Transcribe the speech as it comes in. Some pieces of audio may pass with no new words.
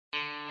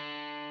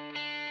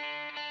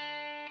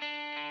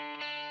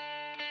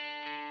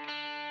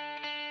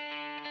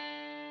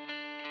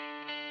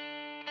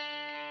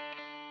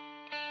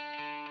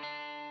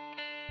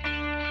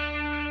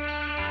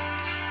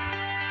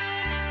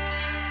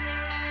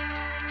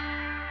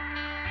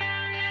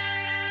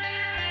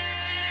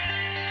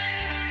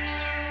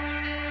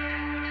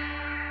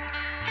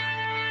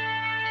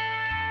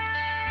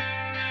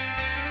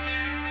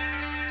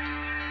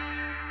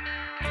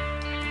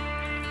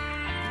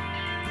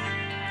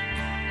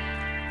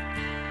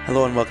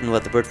Hello and welcome to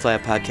Let the Bird Fly, a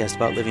podcast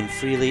about living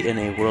freely in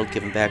a world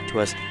given back to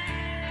us.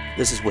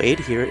 This is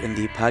Wade here in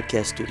the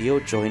podcast studio,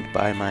 joined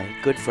by my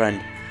good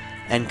friend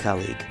and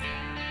colleague,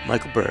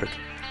 Michael Berg.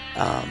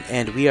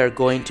 And we are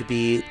going to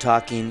be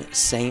talking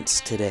saints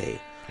today,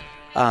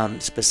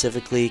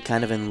 specifically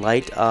kind of in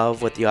light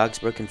of what the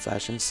Augsburg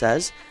Confession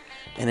says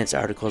in its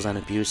articles on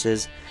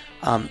abuses,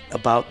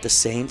 about the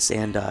saints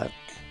and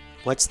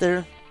what's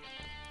their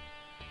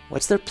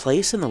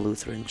place in the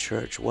Lutheran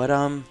Church.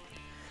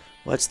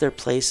 What's their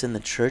place in the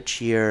church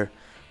here?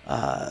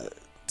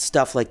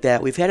 Stuff like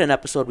that. We've had an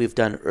episode we've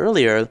done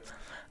earlier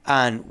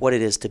on what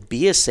it is to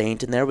be a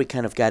saint, and there we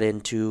kind of got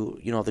into,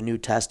 the New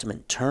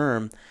Testament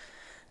term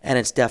and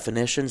its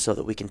definition so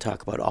that we can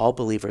talk about all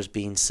believers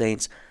being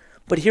saints.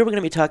 But here we're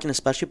going to be talking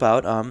especially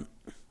about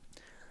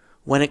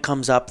when it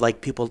comes up,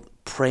 like people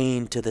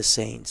praying to the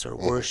saints or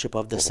worship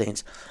of the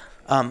saints,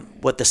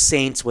 what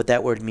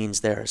that word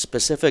means there. A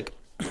specific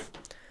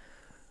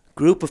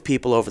group of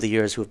people over the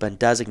years who have been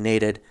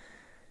designated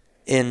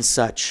in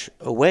such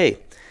a way.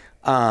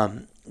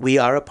 We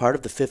are a part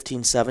of the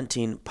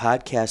 1517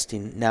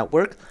 podcasting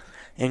network.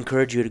 I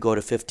encourage you to go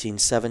to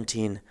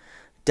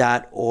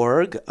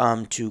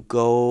 1517.org to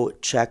go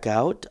check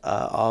out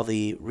all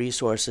the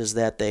resources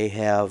that they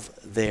have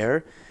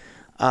there.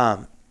 I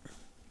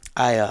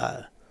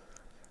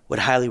would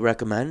highly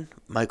recommend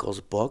Michael's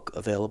book,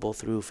 available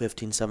through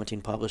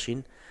 1517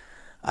 Publishing.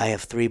 I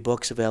have 3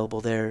 books available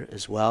there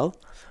as well.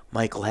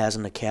 Michael has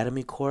an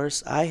academy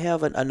course. I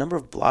have a number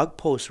of blog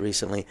posts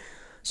recently.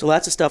 So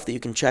lots of stuff that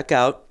you can check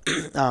out.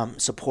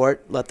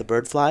 Support Let the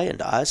Bird Fly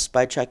and us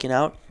by checking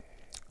out.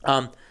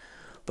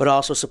 But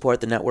also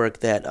support the network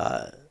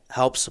that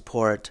helps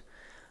support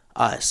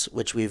us,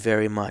 which we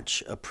very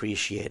much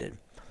appreciated.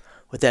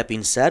 With that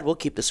being said, we'll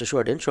keep this a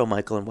short intro,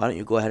 Michael, and why don't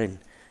you go ahead and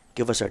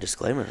give us our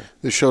disclaimer.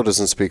 This show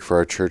doesn't speak for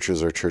our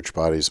churches or church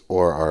bodies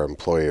or our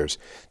employers.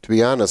 To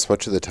be honest,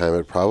 much of the time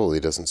it probably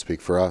doesn't speak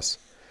for us.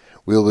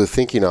 We will be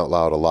thinking out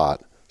loud a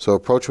lot, so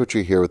approach what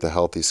you hear with a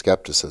healthy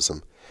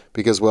skepticism,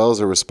 because, well, as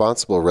a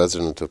responsible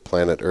resident of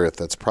planet Earth,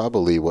 that's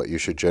probably what you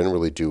should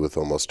generally do with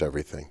almost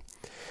everything.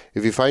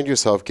 If you find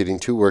yourself getting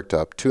too worked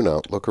up, tune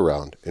out, look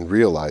around, and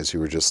realize you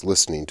were just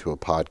listening to a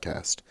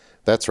podcast.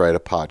 That's right, a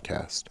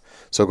podcast.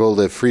 So go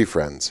live free,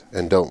 friends,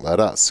 and don't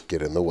let us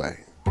get in the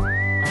way.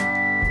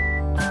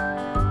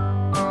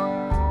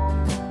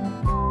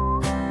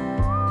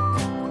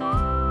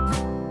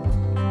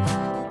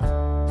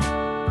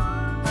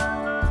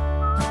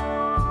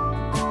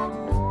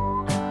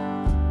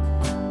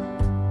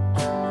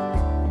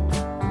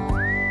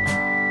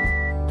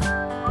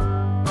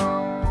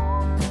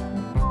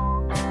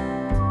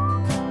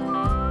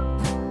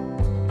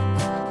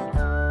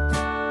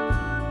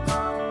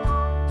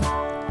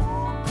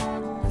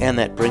 And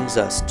that brings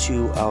us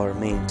to our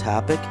main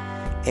topic,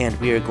 and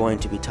we are going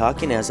to be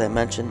talking, as I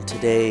mentioned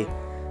today,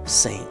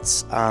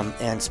 saints,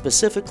 and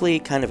specifically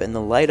kind of in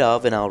the light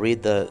of, and I'll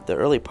read the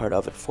early part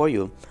of it for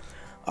you,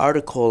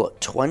 Article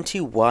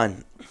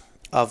 21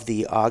 of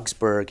the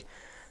Augsburg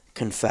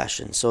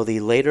Confession. So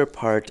the later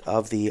part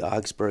of the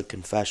Augsburg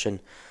Confession,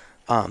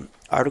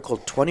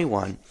 Article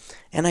 21,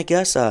 and I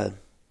guess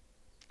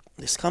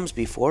this comes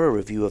before a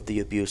review of the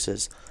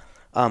abuses,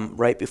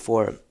 right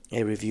before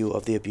a review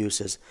of the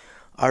abuses.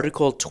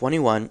 Article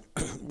 21,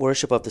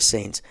 Worship of the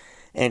Saints.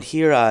 And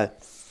here,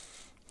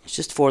 it's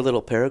just 4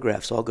 little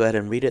paragraphs, so I'll go ahead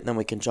and read it, and then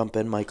we can jump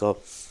in, Michael.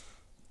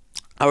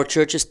 Our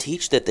churches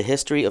teach that the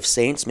history of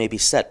saints may be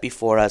set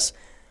before us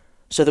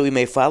so that we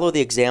may follow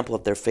the example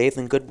of their faith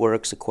and good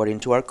works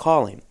according to our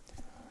calling.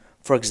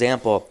 For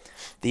example,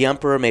 the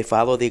emperor may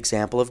follow the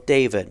example of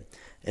David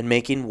in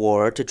making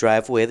war to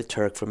drive away the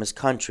Turk from his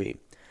country,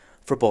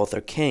 for both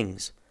are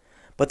kings.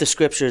 But the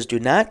Scriptures do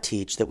not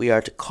teach that we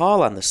are to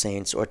call on the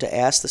saints or to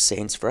ask the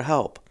saints for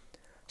help.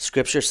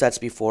 Scripture sets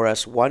before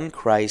us one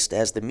Christ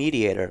as the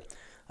mediator,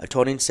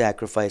 atoning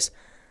sacrifice,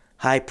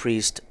 high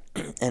priest,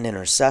 and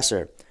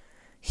intercessor.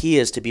 He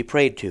is to be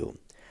prayed to.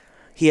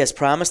 He has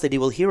promised that he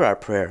will hear our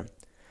prayer.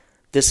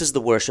 This is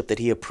the worship that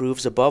he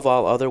approves above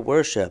all other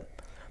worship,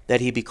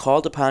 that he be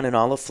called upon in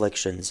all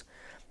afflictions.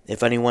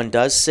 If anyone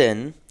does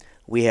sin,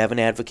 we have an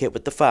advocate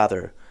with the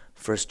Father.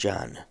 1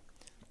 John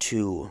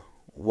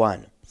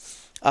 2:1.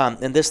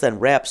 And this then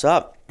wraps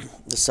up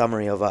the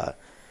summary of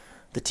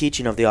the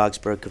teaching of the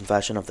Augsburg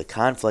Confession of the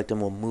conflict, and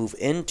we'll move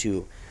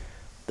into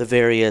the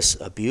various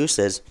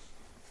abuses.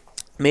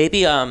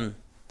 Maybe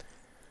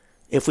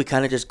if we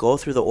kind of just go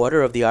through the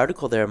order of the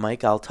article there,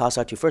 Mike, I'll toss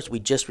out to you first. We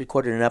just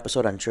recorded an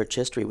episode on church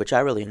history, which I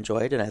really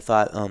enjoyed, and I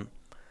thought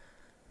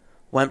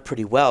went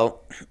pretty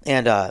well.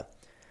 And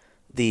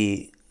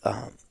the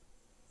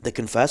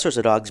confessors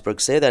at Augsburg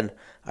say that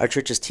our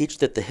churches teach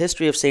that the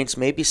history of saints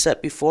may be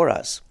set before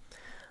us,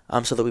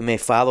 so that we may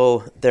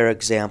follow their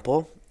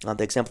example,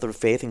 the example of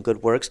faith and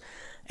good works.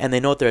 And they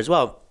note there as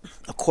well,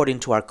 according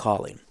to our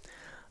calling.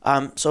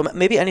 So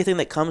maybe anything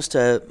that comes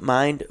to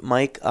mind,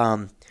 Mike,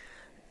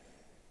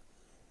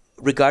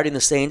 regarding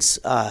the saints,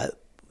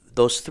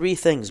 those 3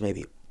 things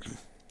maybe.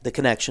 The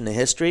connection to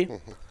history,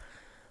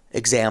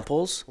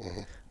 examples,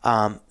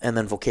 and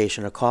then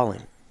vocation or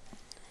calling.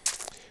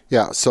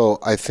 Yeah, so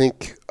I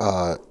think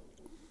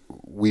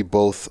we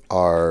both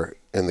are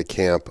in the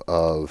camp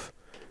of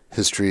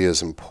history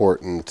is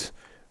important,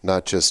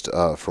 not just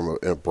in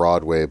a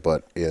broad way,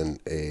 but in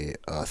a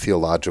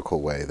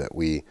theological way, that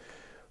we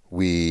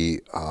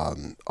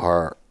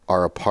are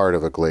a part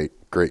of a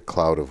great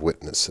cloud of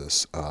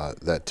witnesses,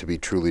 that to be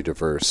truly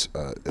diverse,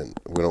 and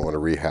we don't want to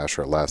rehash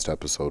our last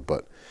episode,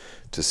 but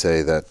to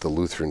say that the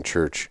Lutheran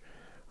Church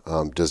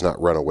does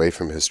not run away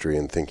from history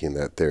in thinking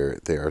that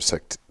they are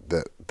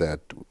that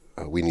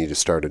we need to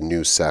start a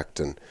new sect,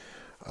 and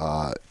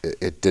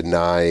it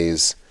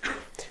denies.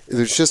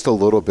 There's just a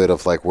little bit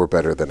of like we're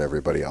better than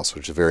everybody else,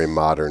 which is a very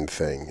modern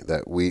thing,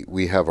 that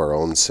we have our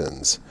own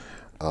sins,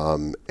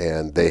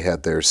 and they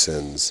had their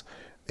sins,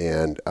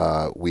 and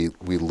we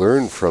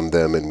learn from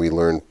them, and we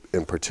learn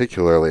in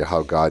particularly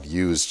how God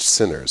used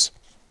sinners,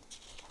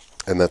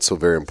 and that's so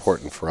very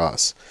important for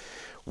us.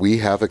 We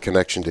have a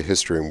connection to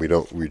history, and we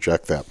don't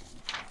reject that.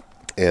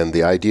 And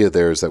the idea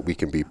there is that we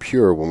can be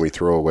pure when we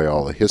throw away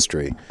all the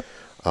history,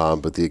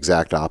 but the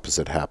exact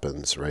opposite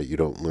happens, right? You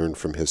don't learn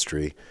from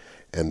history,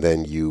 and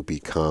then you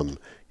become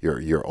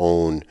your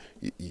own.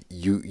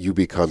 You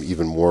become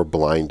even more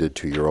blinded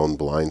to your own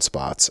blind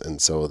spots,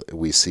 and so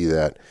we see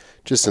that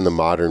just in the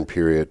modern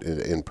period,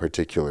 in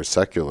particular,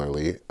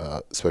 secularly,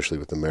 especially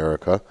with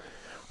America,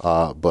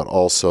 but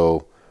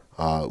also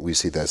we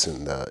see this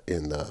in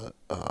the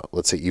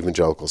let's say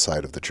evangelical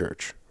side of the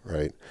church,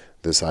 right?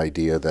 This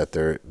idea that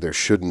there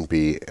shouldn't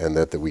be, and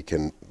that we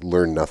can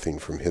learn nothing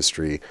from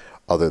history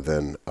other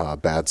than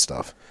bad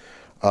stuff.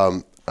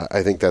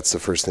 I think that's the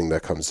first thing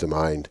that comes to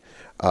mind.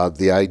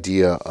 The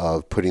idea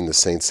of putting the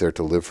saints there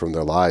to live from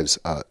their lives,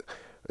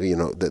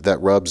 that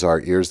rubs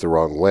our ears the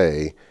wrong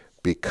way,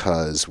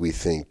 because we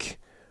think,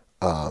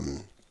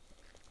 oh,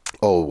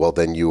 well,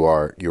 then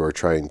you're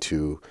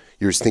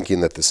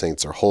thinking that the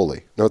saints are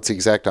holy. No, it's the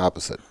exact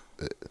opposite.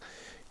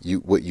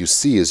 What you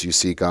see is you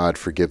see God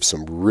forgive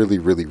some really,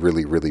 really,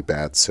 really, really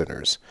bad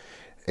sinners.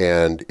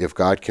 And if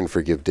God can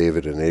forgive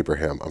David and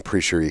Abraham, I'm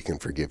pretty sure he can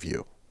forgive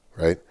you,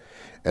 right?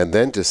 And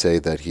then to say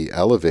that he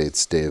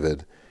elevates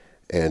David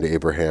and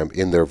Abraham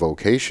in their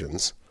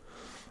vocations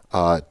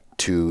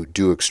to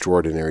do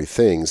extraordinary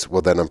things,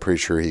 well, then I'm pretty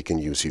sure he can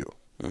use you,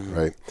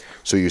 right?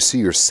 So you see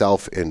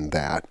yourself in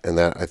that, and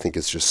that I think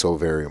is just so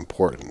very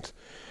important.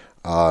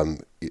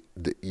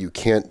 You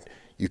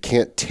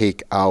can't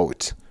take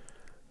out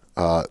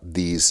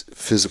these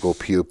physical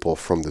people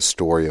from the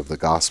story of the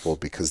gospel,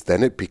 because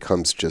then it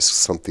becomes just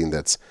something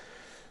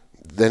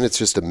then it's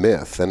just a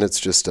myth, then it's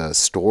just a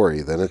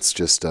story, then it's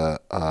just a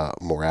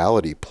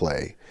morality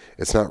play.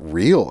 It's not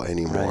real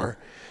anymore. Right.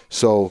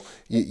 So,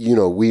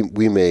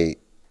 we may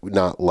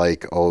not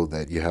like,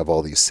 that you have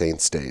all these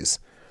saints' days.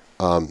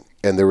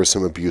 And there were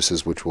some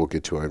abuses, which we'll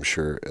get to, I'm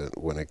sure,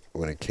 when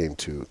it came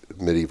to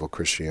medieval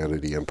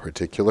Christianity in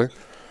particular,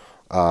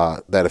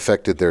 that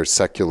affected their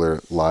secular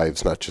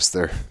lives, not just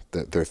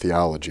their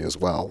theology as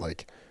well.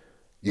 Like,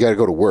 you got to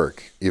go to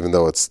work, even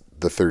though it's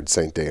the third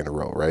saint day in a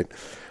row, right?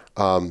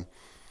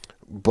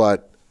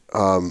 But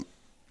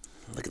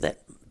look at that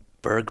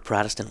Berg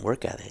Protestant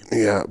work ethic.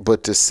 Yeah,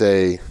 but to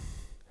say,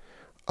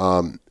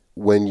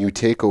 when you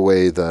take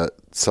away the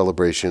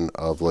celebration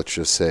of, let's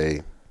just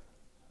say,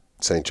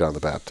 St. John the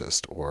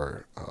Baptist,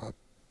 or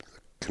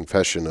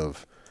confession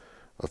of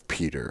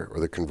Peter, or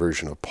the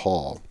conversion of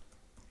Paul,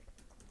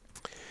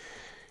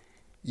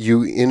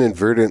 you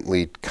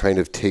inadvertently kind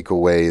of take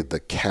away the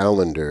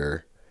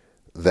calendar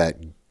that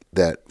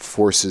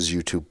forces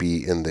you to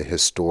be in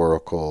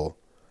the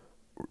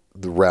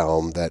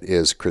realm that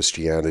is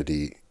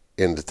Christianity,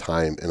 in the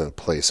time and a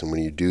place. And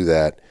when you do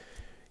that,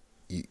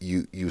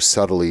 you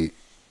subtly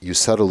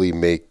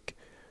make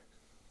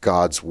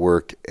God's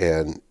work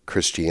and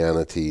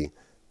Christianity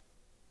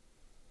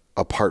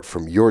apart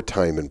from your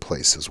time and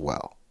place as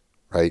well,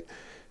 right?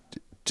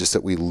 Just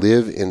that we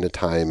live in a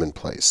time and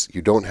place.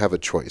 You don't have a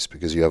choice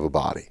because you have a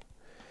body.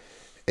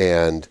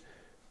 And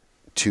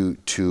to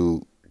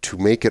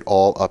make it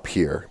all up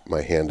here,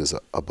 my hand is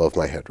above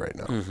my head right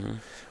now,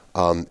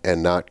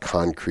 and not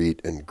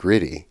concrete and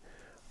gritty,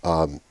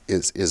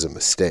 is a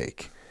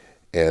mistake.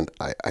 And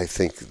I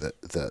think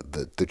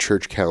that the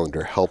church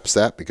calendar helps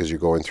that, because you're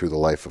going through the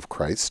life of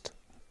Christ,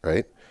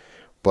 right?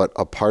 But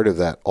a part of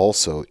that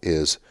also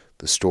is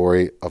the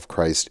story of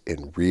Christ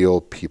in real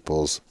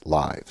people's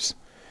lives.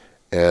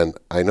 And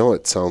I know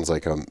it sounds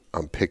like I'm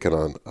picking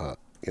on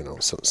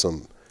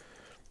some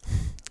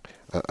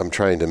I'm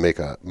trying to make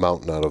a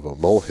mountain out of a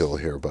molehill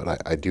here,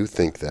 but I do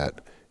think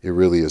that it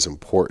really is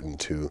important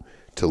to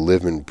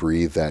live and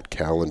breathe that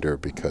calendar,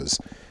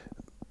 because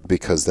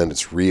then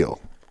it's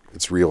real.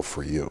 It's real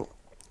for you.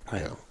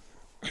 Right.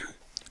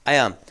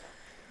 Yeah.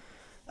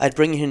 I'd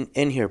bring you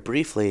in here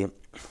briefly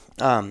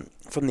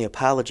from the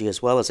Apology,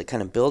 as well as it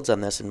kind of builds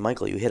on this. And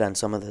Michael, you hit on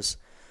some of this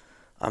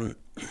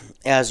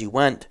as you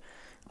went.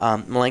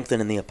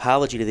 Melanchthon in the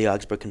Apology to the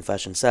Augsburg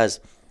Confession says,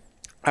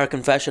 "Our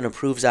confession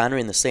approves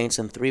honoring the saints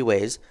in three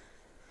ways.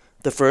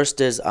 The first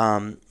is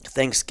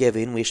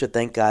thanksgiving. We should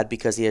thank God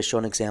because he has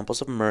shown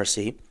examples of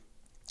mercy,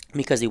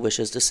 because he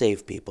wishes to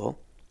save people.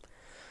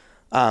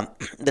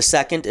 The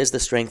second is the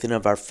strengthening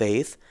of our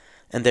faith.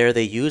 And there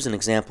they use an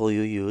example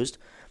you used.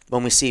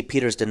 When we see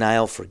Peter's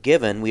denial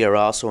forgiven, we are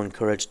also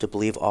encouraged to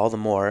believe all the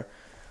more.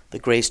 The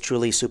grace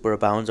truly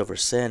superabounds over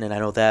sin. And I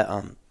know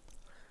that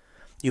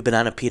you've been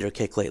on a Peter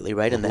kick lately,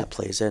 right? And that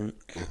plays in,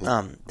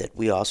 that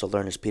we also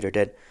learn as Peter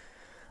did.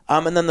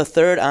 And then the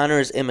third honor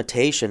is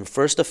imitation,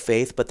 first of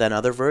faith, but then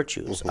other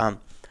virtues.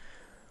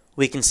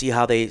 We can see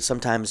how they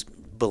sometimes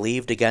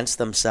believed against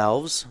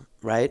themselves,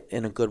 right,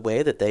 in a good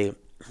way, that they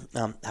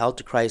held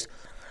to Christ,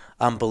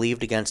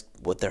 believed against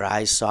what their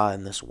eyes saw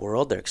in this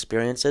world, their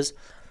experiences,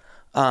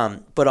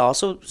 but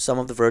also some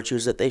of the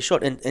virtues that they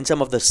showed. And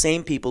some of the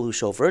same people who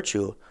show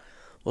virtue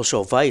will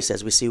show vice,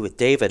 as we see with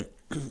David.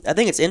 I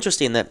think it's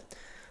interesting that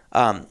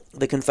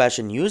the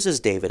confession uses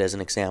David as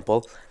an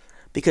example,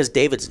 because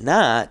David's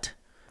not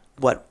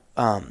what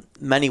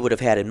many would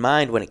have had in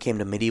mind when it came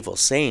to medieval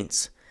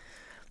saints.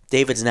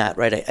 David's not,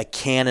 right, a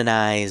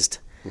canonized,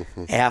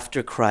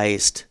 after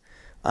Christ,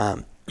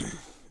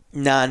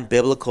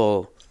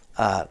 non-biblical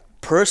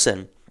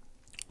person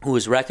who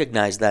is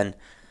recognized then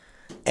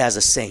as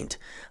a saint.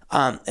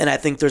 And I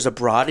think there's a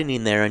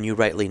broadening there, and you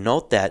rightly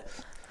note that,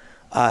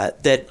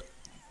 that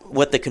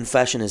what the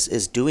confession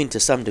is doing to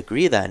some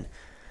degree then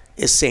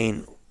is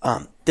saying,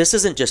 this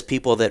isn't just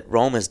people that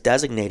Rome has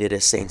designated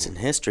as saints in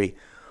history,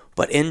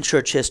 but in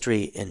church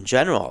history in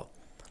general.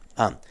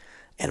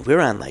 And we're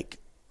on like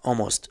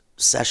almost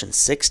session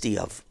 60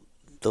 of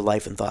the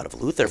life and thought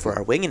of Luther for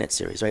our Winging It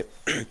series, right?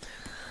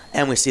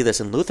 And we see this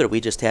in Luther.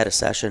 We just had a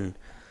session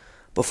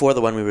before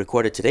the one we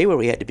recorded today where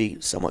we had to be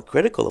somewhat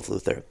critical of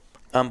Luther.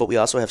 But we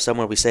also have some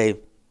where we say,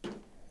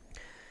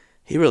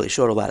 he really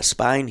showed a lot of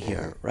spine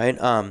here, right?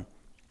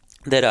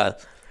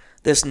 That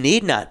this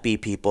need not be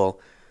people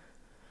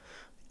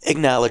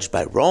acknowledged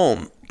by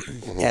Rome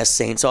as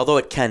saints, although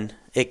it can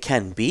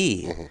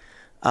be,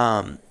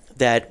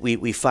 that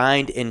we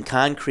find in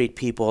concrete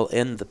people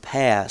in the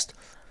past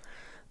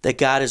that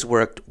God has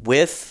worked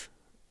with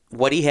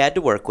what he had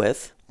to work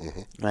with,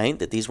 right?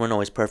 That these weren't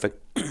always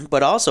perfect,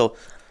 but also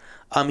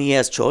he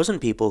has chosen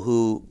people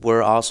who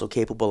were also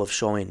capable of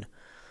showing,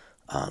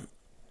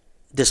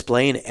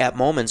 displaying at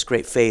moments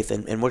great faith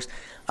and works.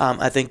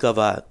 I think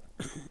of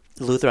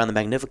Luther on the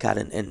Magnificat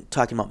and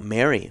talking about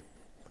Mary.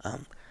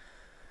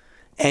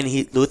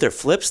 And Luther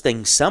flips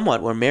things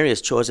somewhat, where Mary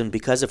is chosen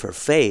because of her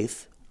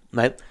faith,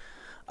 right?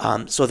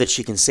 So that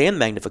she can say in the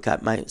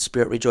Magnificat, my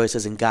spirit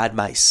rejoices in God,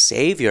 my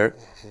Savior.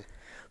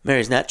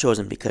 Mary's not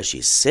chosen because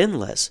she's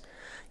sinless.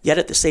 Yet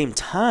at the same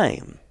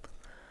time,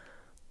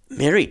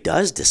 Mary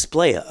does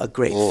display a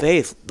great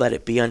faith. Let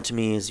it be unto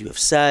me as you have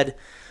said.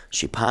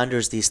 She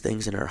ponders these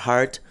things in her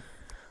heart.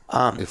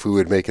 If we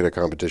would make it a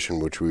competition,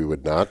 which we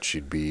would not,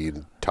 she'd be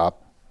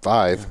top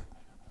 5.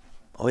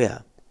 Oh, yeah.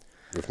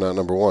 If not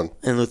number 1.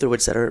 And Luther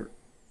would set her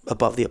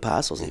above the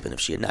apostles, even if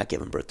she had not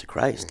given birth to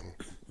Christ.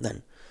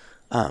 Then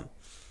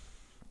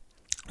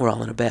we're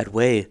all in a bad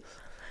way.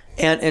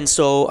 And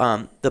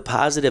so the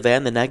positive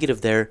and the negative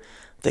there,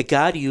 that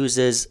God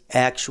uses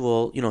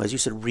actual, as you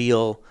said,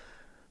 real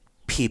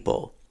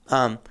people,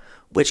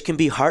 which can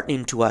be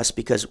heartening to us,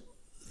 because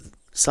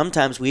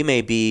sometimes we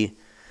may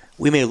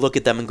look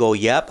at them and go,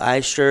 yep,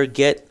 I sure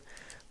get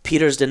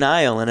Peter's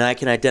denial, and I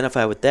can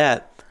identify with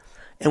that.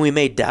 And we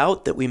may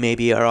doubt that we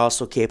maybe are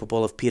also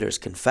capable of Peter's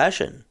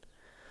confession,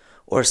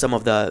 or some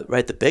of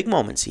the big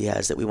moments he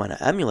has that we want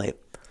to emulate.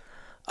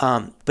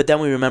 But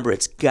then we remember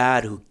it's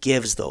God who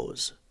gives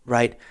those,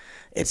 right?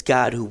 It's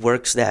God who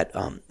works that,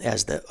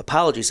 as the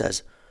apology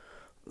says,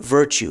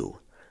 virtue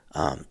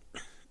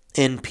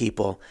in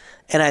people.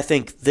 And I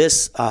think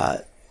this,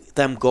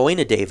 them going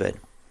to David,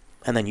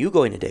 and then you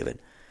going to David,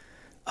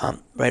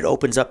 right,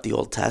 opens up the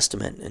Old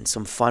Testament in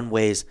some fun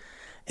ways.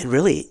 And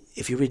really,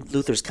 if you read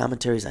Luther's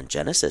commentaries on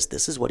Genesis,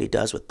 this is what he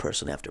does with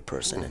person after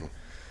person, and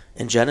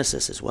in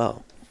Genesis as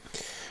well.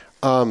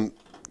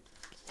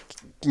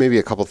 Maybe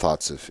a couple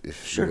thoughts,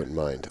 if Sure. you wouldn't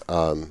mind.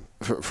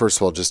 First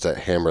of all, just to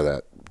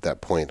hammer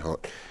that point home,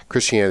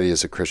 Christianity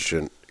as a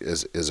Christian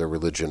is a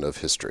religion of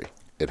history.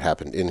 It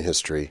happened in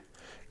history.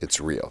 It's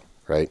real,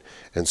 right?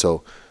 And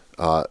so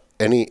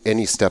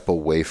any step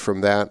away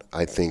from that,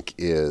 I think,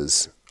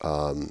 is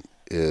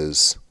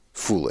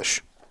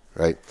foolish,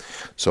 right?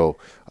 So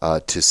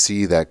to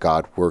see that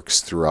God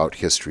works throughout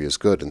history is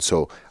good. And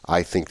so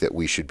I think that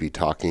we should be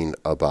talking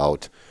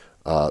about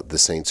the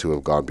saints who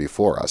have gone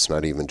before us,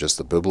 not even just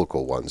the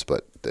biblical ones,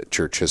 but the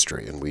church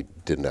history. And we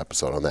did an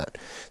episode on that.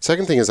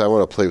 Second thing is, I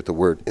want to play with the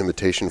word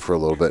imitation for a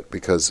little bit,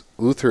 because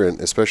Luther, and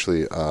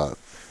especially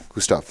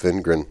Gustav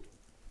Wingren,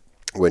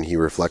 when he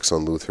reflects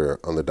on Luther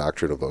on the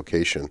doctrine of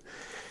vocation,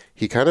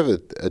 he kind of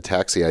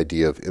attacks the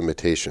idea of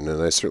imitation,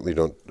 and I certainly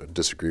don't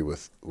disagree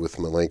with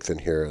Melanchthon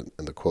here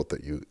in the quote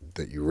that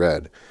you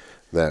read,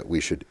 that we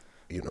should,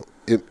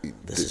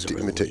 This is a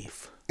imitate.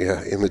 relief.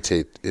 Yeah,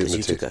 imitate. Because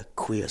you took a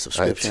quiz of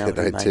scripture.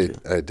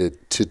 I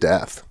did to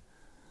death.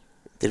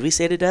 Did we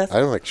say to death?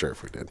 I'm not sure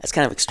if we did. That's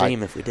kind of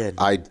extreme if we did.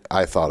 I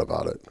thought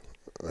about it.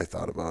 I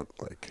thought about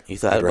You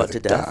thought I'd about rather to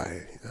death?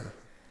 die. Yeah.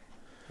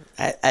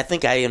 I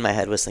think I in my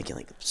head was thinking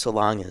like, so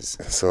long as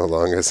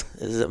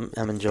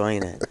I'm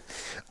enjoying it.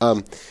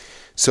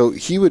 So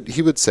he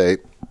would say,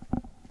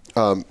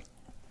 now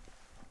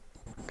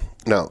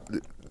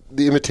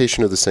the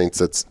imitation of the saints,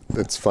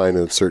 that's fine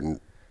in a certain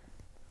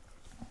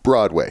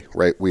broad way,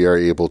 right? We are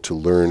able to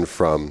learn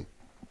from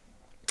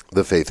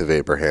the faith of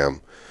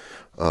Abraham,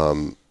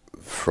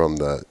 from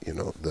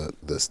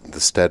the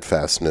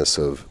steadfastness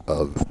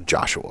of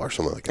Joshua or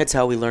something like that. That's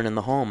how we learn in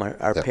the home.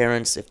 Our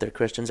parents, if they're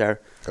Christians, are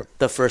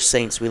the first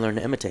saints we learn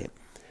to imitate.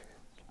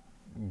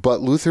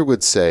 But Luther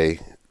would say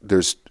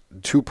there's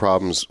two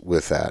problems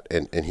with that,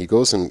 and he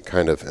goes and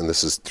kind of, and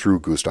this is through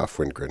Gustav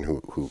Windgren,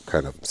 who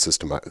kind of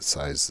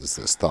systematizes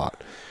this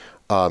thought.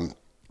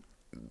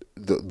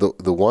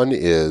 The one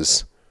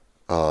is,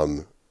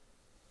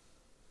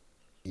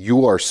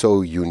 you are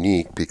so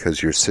unique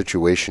because your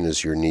situation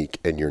is unique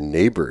and your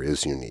neighbor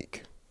is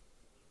unique,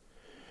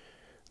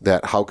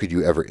 that how could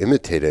you ever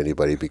imitate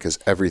anybody, because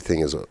everything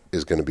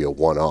is going to be a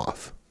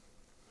one-off.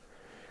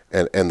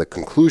 And the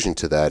conclusion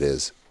to that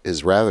is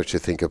rather to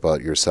think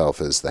about yourself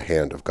as the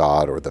hand of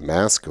God or the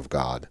mask of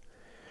God.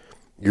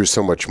 You're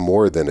so much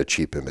more than a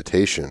cheap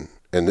imitation.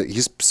 And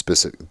he's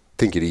specific,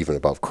 thinking even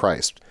about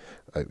Christ,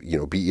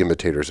 be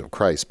imitators of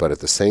Christ, but at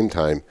the same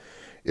time,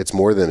 it's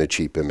more than a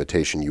cheap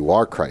imitation. You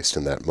are Christ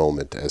in that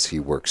moment as he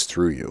works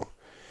through you.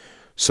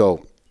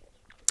 So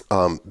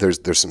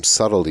there's some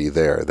subtlety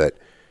there, that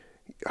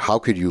how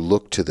could you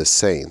look to the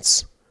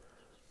saints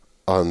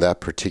on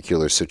that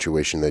particular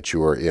situation that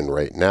you are in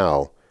right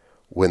now,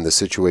 when the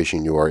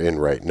situation you are in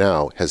right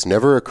now has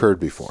never occurred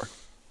before?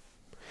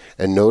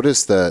 And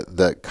notice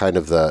the kind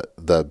of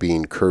the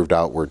being curved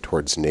outward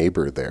towards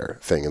neighbor there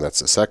thing, and that's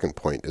the second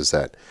point, is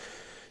that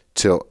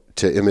to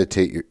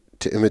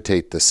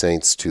imitate the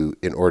saints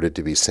in order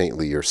to be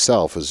saintly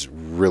yourself is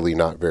really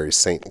not very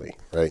saintly,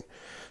 right?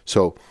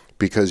 So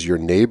because your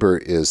neighbor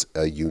is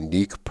a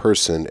unique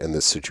person and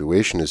the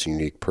situation is a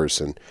unique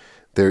person,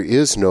 there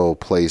is no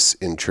place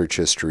in church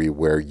history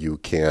where you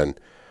can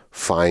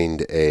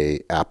find a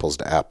apples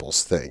to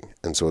apples thing.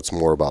 And so it's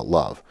more about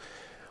love,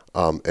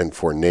 and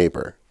for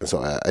neighbor. And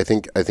so I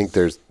think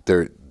there's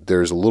a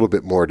little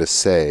bit more to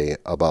say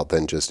about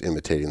than just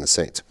imitating the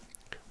saints.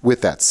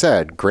 With that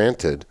said,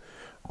 granted,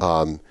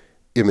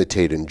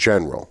 imitate in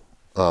general.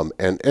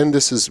 And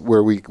this is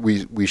where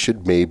we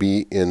should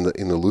maybe, in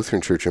the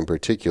Lutheran Church in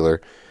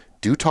particular,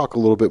 do talk a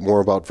little bit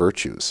more about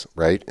virtues,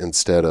 right?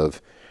 Instead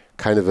of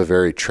kind of a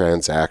very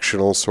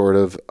transactional sort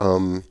of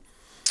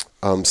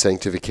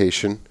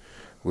sanctification,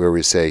 where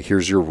we say,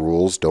 here's your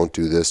rules, don't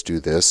do this,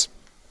 do this,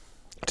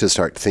 to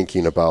start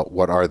thinking about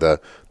what are the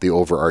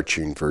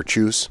overarching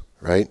virtues,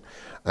 right?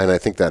 And I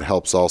think that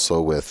helps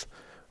also with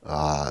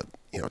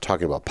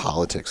talking about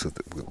politics with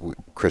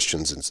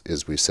Christians,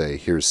 is we say,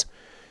 here's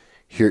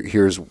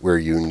where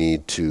you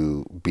need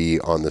to be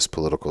on this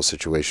political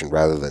situation,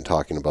 rather than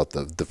talking about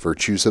the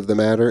virtues of the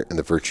matter and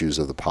the virtues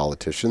of the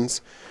politicians,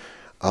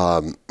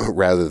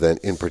 rather than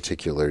in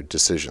particular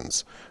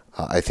decisions.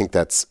 I think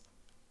it's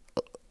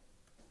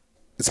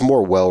a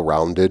more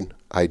well-rounded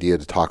idea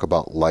to talk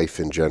about life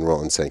in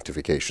general and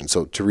sanctification.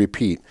 So to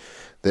repeat,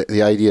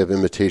 the idea of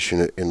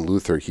imitation in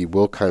Luther, he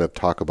will kind of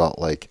talk about,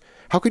 like,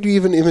 how could you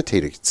even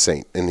imitate a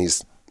saint?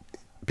 And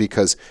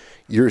because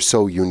you're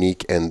so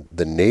unique, and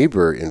the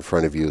neighbor in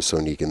front of you is so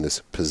unique, and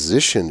this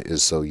position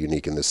is so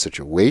unique, and this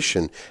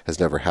situation has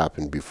never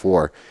happened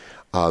before.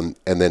 And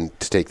then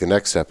to take the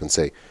next step and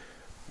say,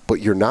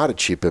 but you're not a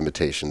cheap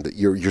imitation, that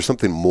you're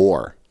something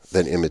more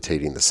than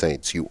imitating the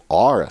saints. You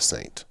are a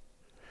saint.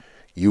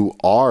 You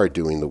are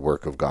doing the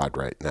work of God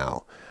right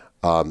now.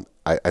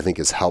 I think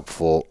is a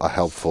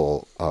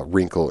helpful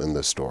wrinkle in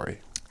this story.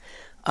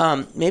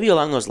 Maybe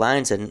along those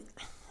lines, and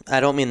I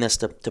don't mean this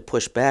to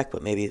push back,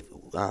 but maybe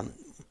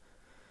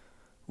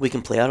we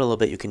can play out a little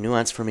bit. You can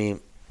nuance for me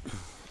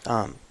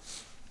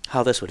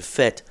how this would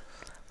fit.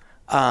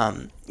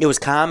 It was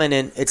common,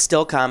 and it's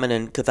still common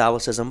in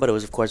Catholicism, but it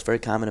was, of course, very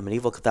common in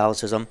medieval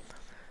Catholicism,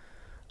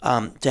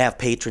 to have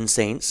patron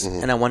saints.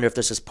 Mm-hmm. And I wonder if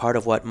this is part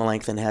of what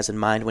Melanchthon has in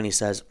mind when he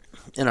says,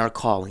 in our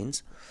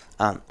callings,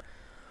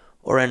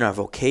 or in our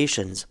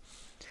vocations.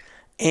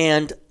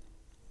 And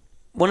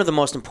one of the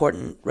most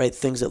important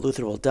things that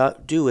Luther will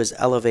do is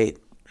elevate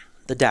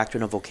the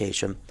doctrine of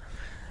vocation,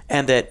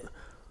 and that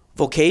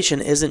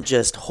vocation isn't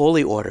just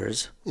holy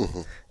orders.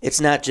 Mm-hmm.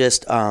 It's not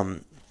just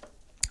the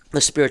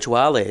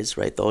spirituales,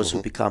 right? Those mm-hmm.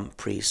 who become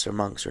priests or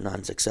monks or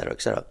nuns, et cetera,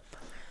 et cetera.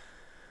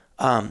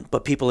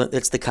 But people,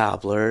 it's the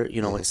cobbler,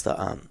 mm-hmm. it's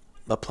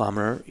the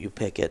plumber, you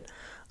pick it.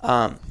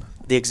 The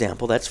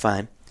example, that's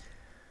fine.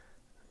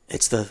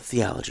 It's the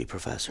theology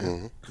professor.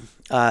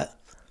 Mm-hmm.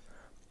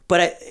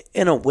 But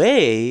in a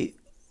way,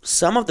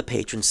 some of the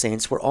patron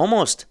saints were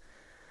almost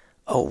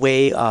a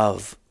way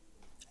of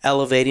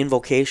elevating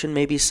vocation,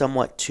 maybe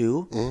somewhat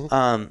too.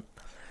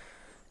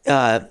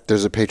 Mm-hmm.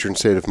 There's a patron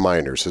saint of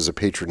miners. There's a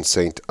patron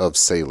saint of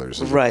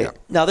sailors. Right. Yeah.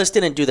 Now, this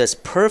didn't do this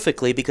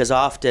perfectly, because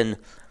often,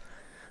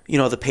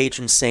 the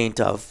patron saint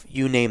of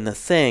you name the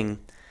thing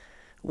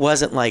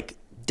wasn't like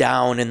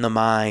down in the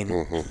mine,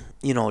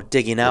 mm-hmm.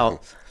 Digging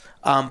out.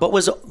 but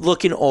was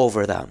looking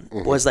over them.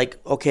 Was like,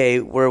 okay,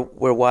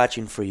 we're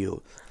watching for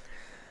you.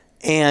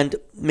 And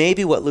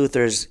maybe what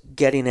Luther's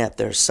getting at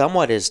there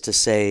somewhat is to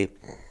say,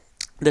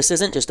 this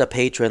isn't just a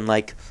patron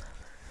like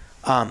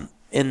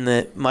in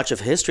the much of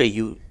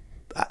history,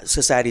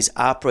 societies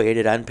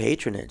operated on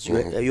patronage.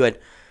 You had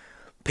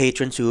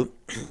patrons who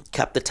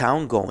kept the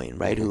town going,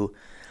 right? Who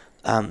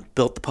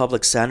built the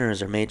public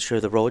centers or made sure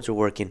the roads were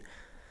working.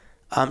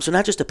 So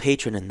not just a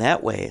patron in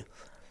that way,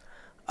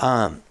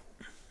 but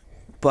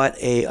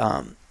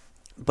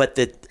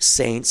the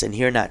saints, and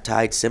here not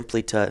tied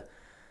simply to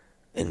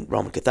in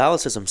Roman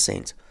Catholicism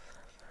saints,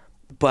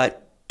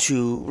 but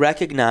to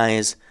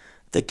recognize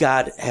that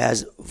God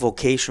has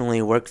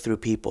vocationally worked through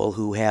people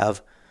who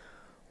have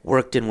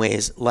worked in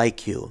ways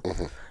like you.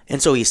 And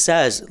so he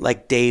says,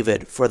 like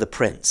David for the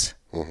prince,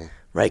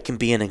 right, can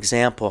be an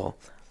example.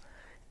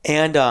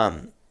 And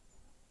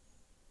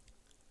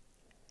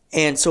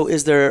so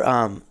is there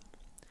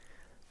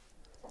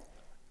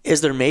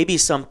maybe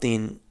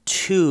something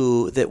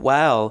too that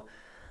while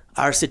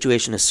our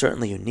situation is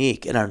certainly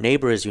unique and our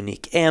neighbor is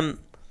unique and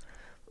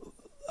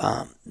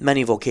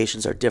many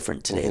vocations are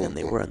different today than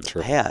they were in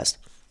the past,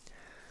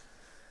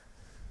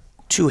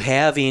 to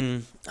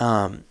having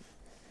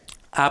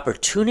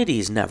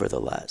opportunities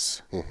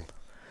nevertheless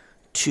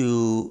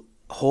to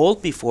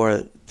hold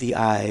before the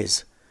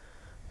eyes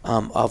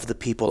of the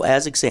people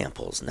as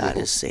examples, not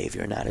as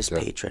savior, not as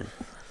patron,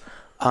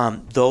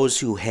 those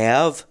who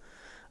have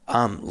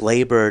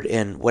labored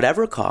in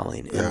whatever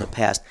calling in the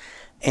past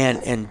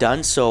and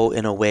done so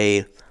in a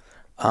way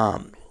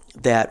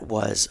that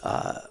was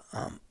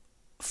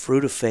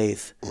fruit of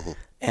faith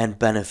and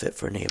benefit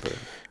for neighbor.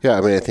 Yeah,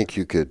 I mean, I think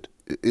you could.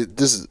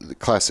 This is a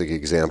classic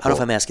example. I don't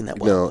know if I'm asking that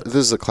well. No, this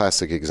is a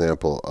classic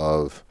example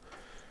of,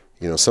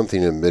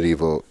 something in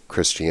medieval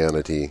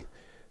Christianity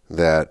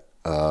that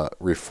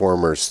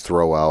reformers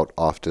throw out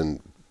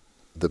often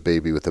the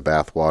baby with the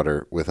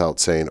bathwater without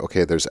saying,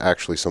 okay, there's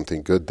actually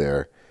something good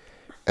there.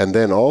 And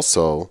then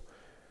also,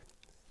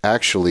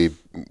 actually,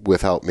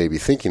 without maybe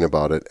thinking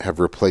about it, have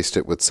replaced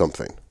it with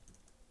something.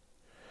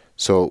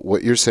 So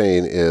what you're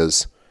saying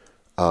is,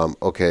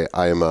 okay,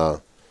 I'm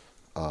an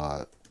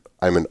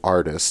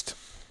artist,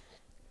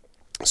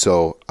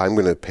 so I'm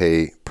going to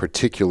pay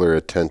particular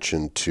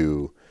attention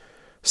to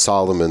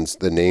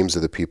the names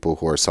of the people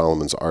who are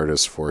Solomon's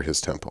artists for his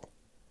temple,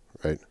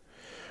 right?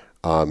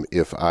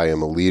 If I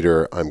am a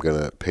leader, I'm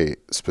going to pay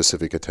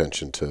specific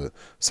attention to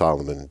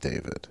Solomon and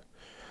David.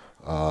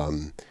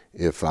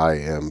 If I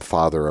am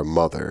father or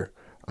mother,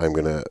 I'm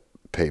going to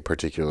pay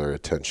particular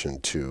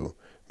attention to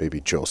maybe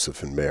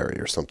Joseph and Mary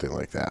or something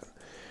like that.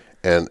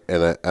 And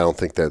I don't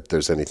think that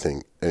there's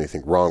anything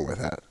wrong with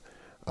that.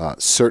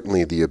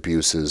 Certainly the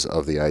abuses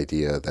of the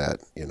idea that,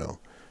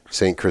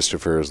 St.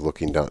 Christopher is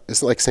looking down.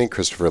 It's like St.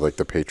 Christopher, like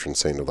the patron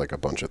saint of like a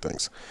bunch of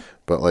things.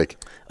 But like...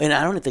 And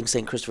I don't think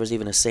St. Christopher is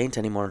even a saint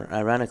anymore,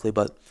 ironically,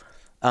 but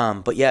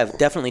yeah,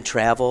 definitely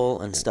travel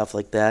and stuff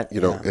like that.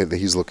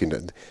 He's looking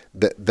at...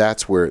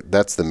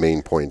 That's the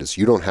main point is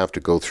you don't have to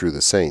go through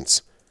the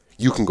saints.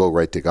 You can go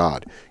right to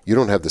God. You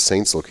don't have the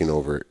saints looking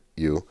over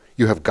you.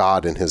 You have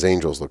God and his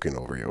angels looking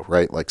over you,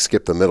 right? Like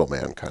skip the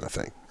middleman kind of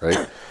thing,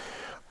 right?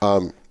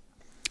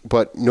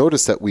 But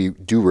notice that we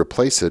do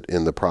replace it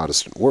in the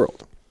Protestant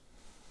world.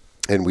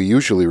 And we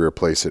usually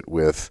replace it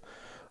with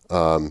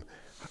how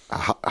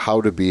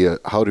to be a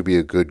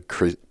good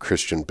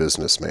Christian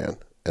businessman.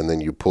 And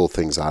then you pull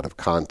things out of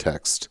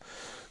context,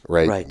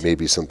 right?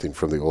 Maybe something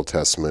from the Old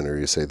Testament, or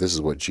you say, this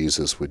is what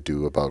Jesus would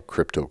do about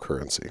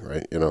cryptocurrency,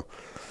 right?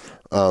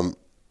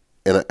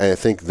 And I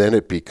think then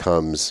it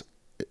becomes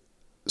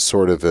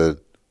sort of a,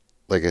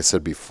 like I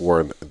said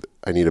before,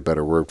 I need a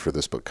better word for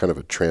this, but kind of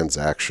a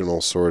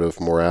transactional sort of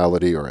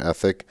morality or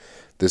ethic.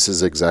 This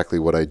is exactly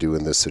what I do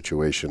in this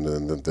situation,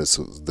 and then this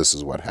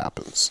is what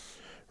happens,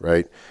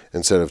 right?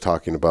 Instead of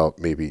talking about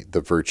maybe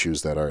the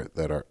virtues that are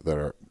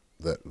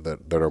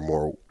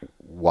more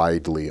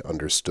widely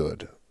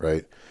understood,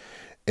 right?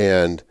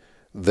 And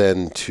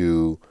then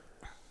to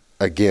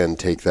again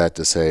take that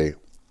to say,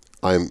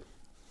 I'm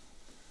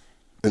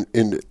an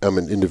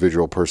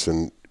individual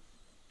person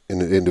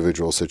in an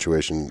individual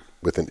situation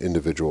with an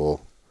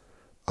individual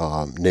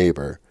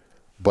neighbor,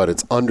 but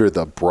it's under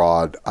the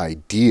broad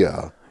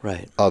idea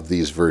of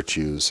these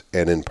virtues,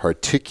 and in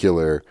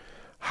particular,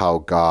 how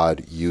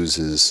God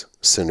uses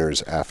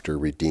sinners after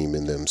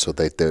redeeming them so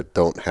that they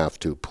don't have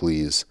to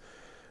please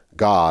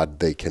God,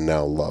 they can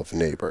now love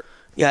neighbor.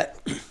 Yeah,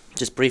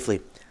 just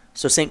briefly.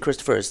 So St.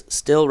 Christopher is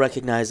still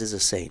recognized as a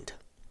saint,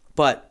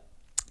 but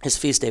his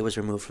feast day was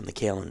removed from the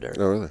calendar.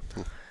 Oh, really?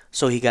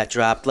 So he got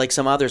dropped, like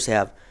some others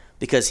have,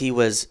 because he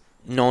was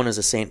known as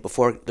a saint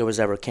before there was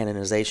ever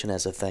canonization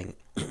as a thing.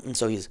 And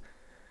so he's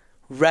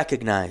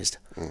recognized,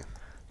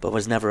 but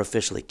was never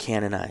officially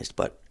canonized.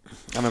 But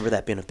I remember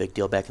that being a big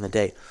deal back in the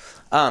day.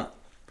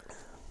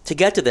 To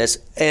get to this,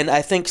 and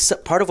I think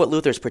part of what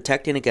Luther's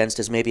protecting against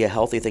is maybe a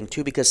healthy thing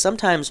too, because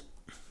sometimes,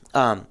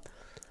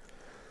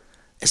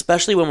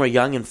 especially when we're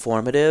young and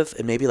formative,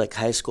 and maybe like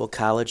high school,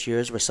 college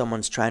years, where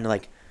someone's trying to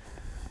like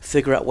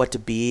figure out what to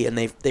be, and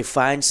they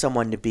find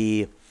someone to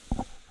be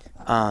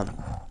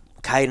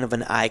kind of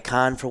an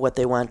icon for what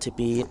they want to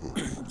be.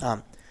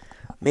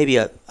 Maybe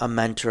a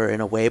mentor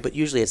in a way, but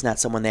usually it's not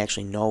someone they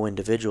actually know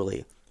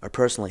individually or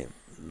personally.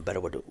 Better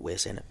way of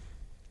saying it.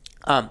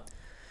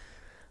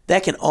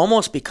 That can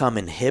almost become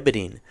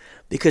inhibiting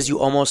because you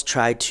almost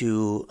try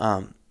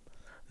to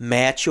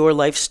match your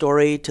life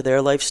story to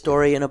their life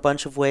story in a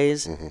bunch of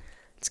ways. Mm-hmm.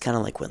 It's kind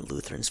of like when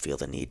Lutherans feel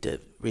the need to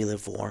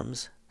relive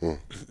Worms.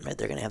 Right?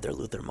 They're going to have their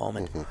Luther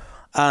moment.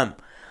 Mm-hmm.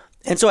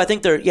 And so I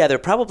think there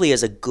probably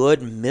is a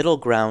good middle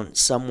ground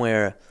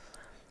somewhere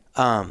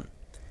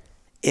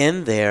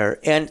in there.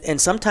 And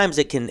sometimes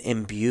it can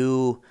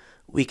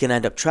we can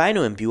end up trying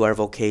to imbue our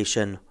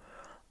vocation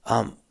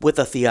with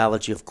a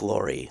theology of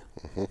glory.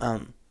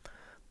 Mm-hmm.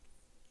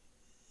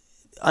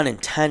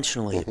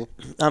 Unintentionally.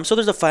 Mm-hmm. So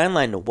there's a fine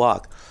line to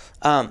walk.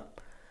 Part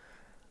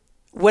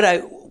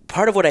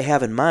of what I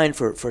have in mind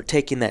for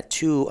taking that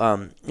to,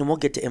 and we'll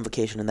get to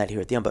invocation and that here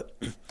at the end, but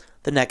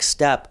the next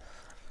step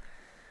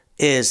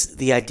is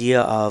the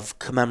idea of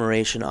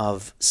commemoration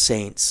of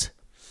saints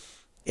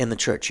in the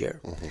church year.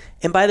 Mm-hmm.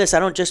 And by this, I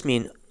don't just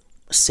mean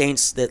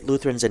saints that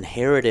Lutherans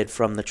inherited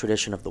from the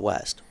tradition of the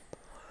West,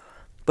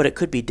 but it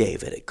could be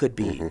David, it could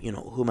be,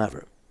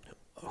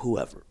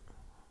 whoever,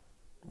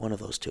 one of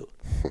those two.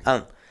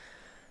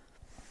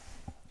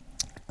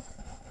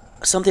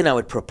 Something I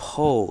would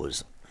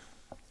propose,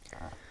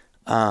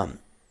 and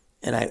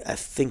I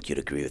think you'd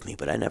agree with me,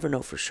 but I never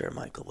know for sure,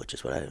 Michael, which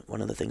is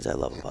one of the things I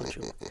love about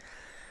you,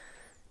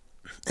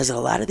 is that a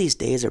lot of these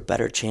days are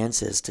better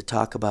chances to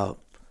talk about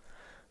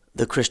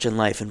the Christian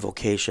life and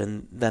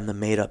vocation than the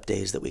made-up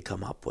days that we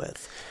come up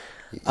with.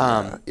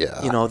 I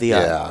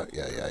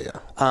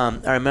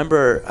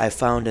remember I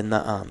found in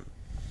the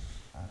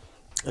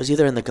it was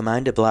either in the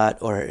Gemeindeblatt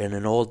or in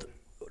an old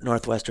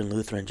Northwestern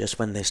Lutheran just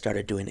when they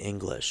started doing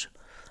English,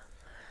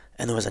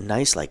 and there was a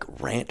nice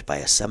rant by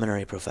a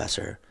seminary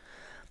professor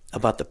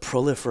about the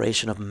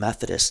proliferation of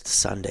Methodist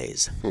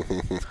Sundays.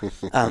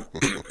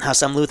 How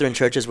some Lutheran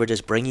churches were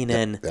just bringing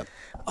in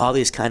all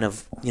these kind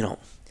of,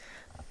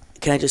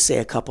 can I just say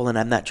a couple, and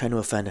I'm not trying to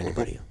offend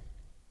anybody. Mm-hmm.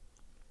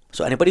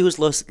 So anybody who's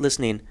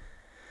listening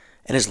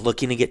and is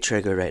looking to get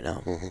triggered right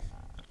now,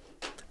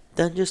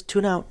 then just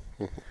tune out.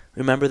 Mm-hmm.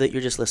 Remember that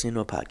you're just listening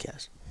to a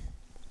podcast.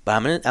 But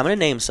I'm gonna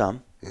name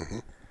some. Mm-hmm.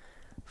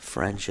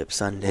 Friendship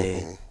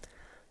Sunday,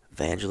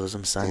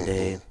 Evangelism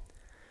Sunday,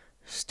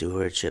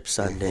 Stewardship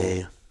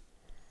Sunday,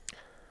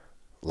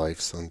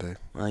 Life Sunday.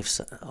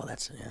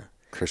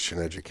 Christian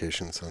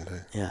Education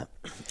Sunday. Yeah.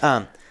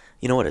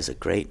 You know what is a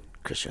great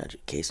Christian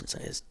Education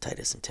Sunday is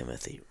Titus and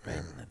Timothy, right?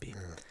 Yeah, that'd be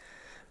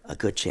a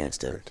good chance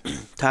to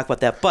talk about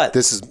that. But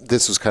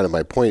this was kind of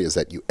my point, is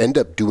that you end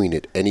up doing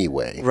it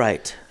anyway.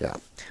 Right. Yeah.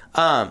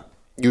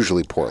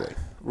 Usually poorly.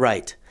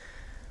 Right.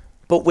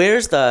 But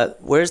where's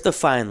the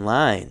fine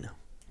line?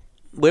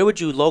 Where would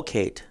you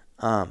locate?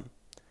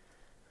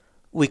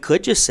 We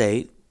could just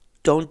say,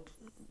 don't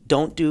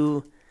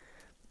do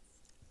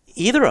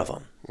either of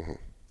them.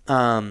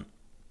 Mm-hmm.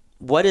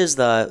 What is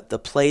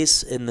the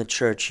place in the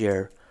church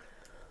year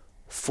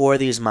for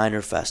these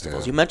minor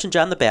festivals? You mentioned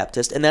John the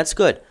Baptist, and that's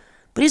good,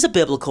 but he's a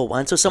biblical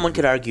one, so someone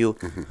could argue,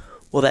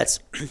 well, that's,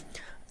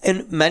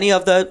 and many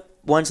of the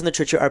ones in the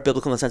church year are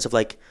biblical in the sense of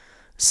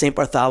St.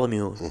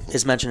 Bartholomew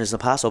is mentioned as an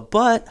apostle,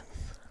 but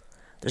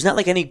there's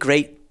not any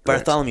great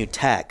Bartholomew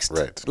text.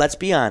 Right. Let's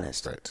be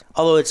honest. Right.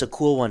 Although it's a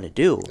cool one to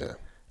do.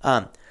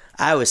 Yeah.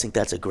 I always think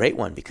that's a great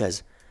one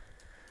because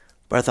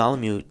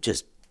Bartholomew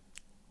just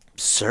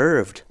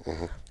served,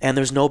 and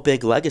there's no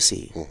big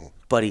legacy,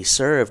 but he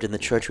served, and the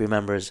church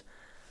remembers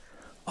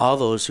all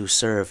those who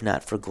serve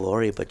not for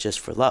glory but just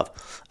for love.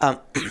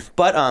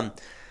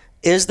 But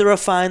is there a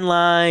fine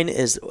line?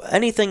 Is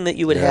anything that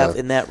you would have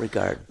in that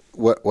regard?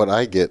 What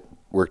I get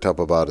worked up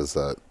about is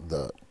the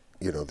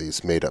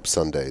these made up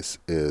Sundays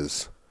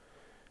is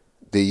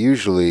they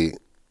usually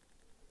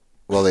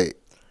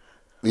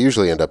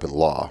end up in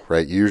law,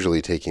 right?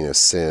 Usually taking a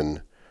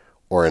sin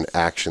or an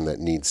action that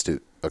needs to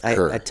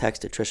occur. I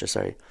texted Tricia,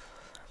 sorry.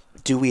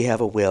 Do we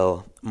have a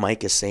will?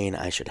 Mike is saying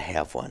I should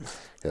have one.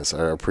 Yes,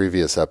 our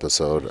previous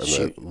episode on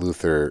the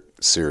Luther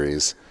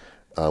series,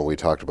 we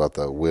talked about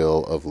the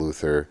will of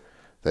Luther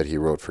that he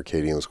wrote for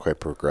Katie, and was quite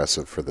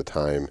progressive for the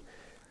time.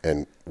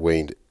 And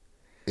Wayne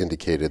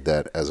indicated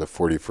that as a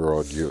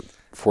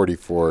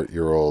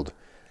 44-year-old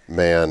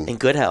man, in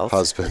good health,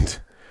 husband,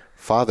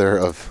 father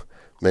of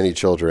many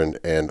children,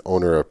 and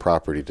owner of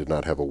property, did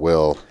not have a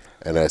will.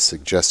 And I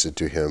suggested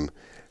to him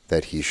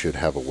that he should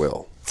have a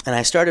will. And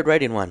I started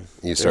writing one.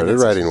 You started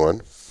writing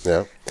one,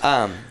 yeah.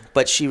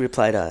 But she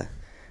replied,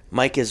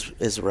 Mike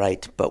is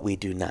right, but we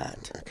do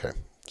not. Okay,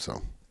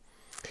 so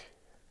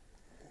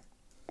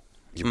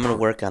I'm going to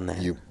work on that.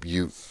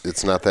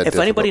 It's not that difficult. If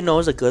anybody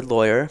knows a good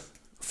lawyer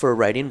for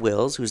writing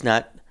wills who's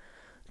not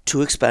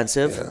too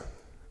expensive,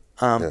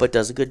 but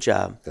does a good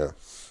job,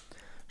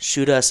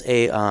 shoot us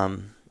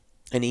an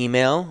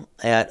email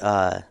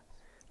at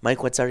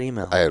Mike. What's our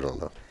email? I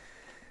don't know.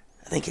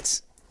 I think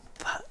it's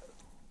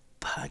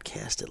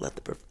Podcast at Let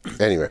the Bird.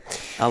 Anyway,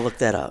 I'll look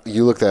that up.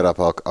 You look that up.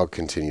 I'll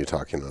continue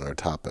talking on our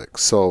topic.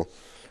 So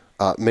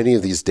many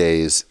of these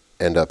days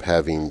end up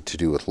having to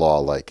do with law.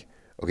 Like,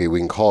 okay, we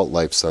can call it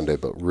Life Sunday,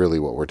 but really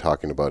what we're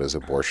talking about is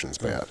abortion's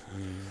bad.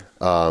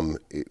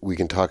 We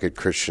can talk at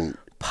Christian...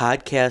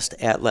 Podcast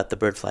at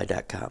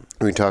letthebirdfly.com.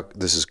 We talk.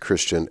 This is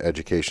Christian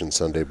Education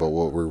Sunday, but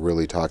what we're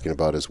really talking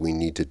about is we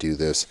need to do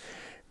this,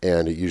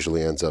 and it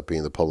usually ends up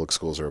being the public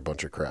schools are a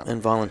bunch of crap.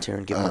 And volunteer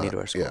and give money to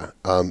our school.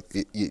 Yeah.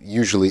 It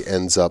usually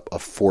ends up a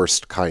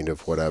forced kind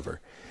of whatever.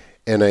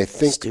 And I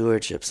think...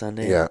 Stewardship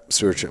Sunday. Yeah,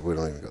 stewardship. We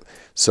don't even go.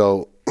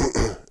 So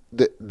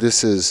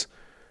this is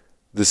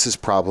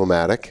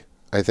problematic,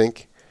 I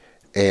think.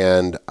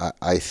 And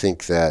I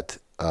think that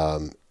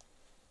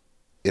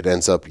it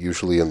ends up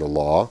usually in the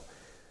law.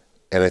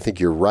 And I think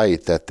you're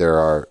right that there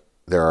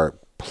are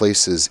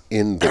places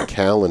in the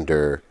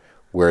calendar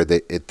where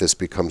this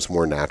becomes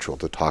more natural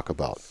to talk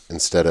about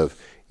instead of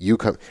you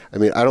come. I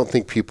mean, I don't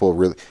think people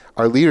really.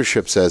 Our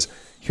leadership says,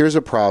 "Here's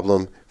a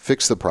problem,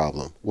 fix the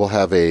problem." We'll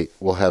have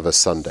a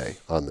Sunday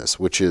on this,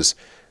 which is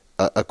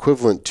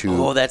equivalent to.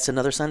 Oh, that's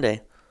another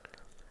Sunday.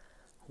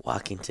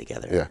 Walking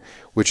together. Yeah,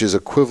 which is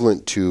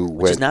equivalent to when.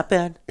 Which is not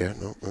bad. Yeah,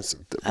 no, that's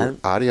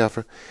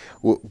adiafra.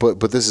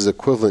 But this is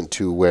equivalent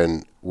to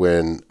when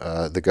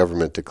the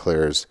government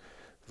declares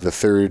the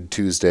third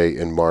Tuesday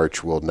in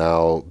March will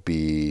now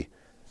be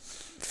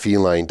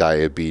Feline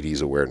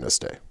Diabetes Awareness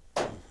Day,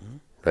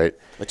 right?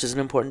 Which is an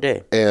important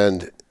day.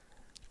 And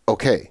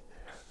okay,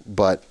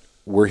 but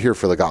we're here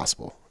for the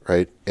gospel,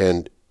 right?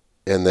 And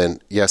then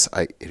yes,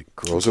 it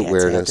grows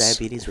awareness. Have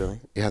diabetes, really?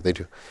 Yeah, they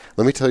do.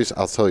 Let me tell you.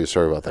 I'll tell you a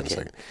story about that in a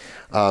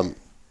second.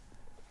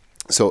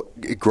 So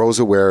it grows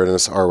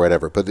awareness or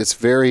whatever, but it's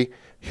very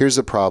here's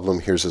a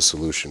problem, here's a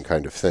solution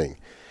kind of thing.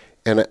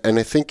 And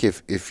I think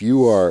if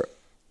you are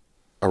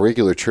a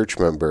regular church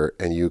member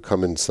and you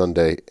come in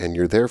Sunday and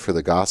you're there for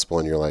the gospel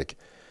and you're like,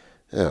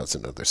 yeah, it's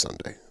another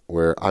Sunday.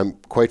 Where I'm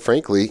quite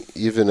frankly,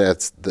 even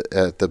at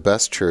the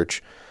best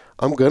church,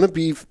 I'm gonna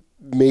be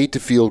made to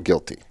feel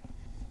guilty,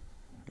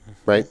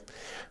 right?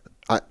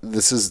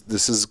 This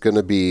is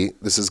gonna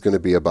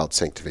be about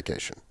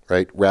sanctification,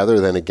 right? Rather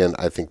than again,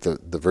 I think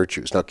the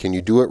virtues. Now, can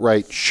you do it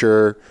right?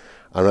 Sure.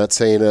 I'm not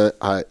saying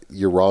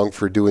you're wrong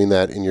for doing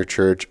that in your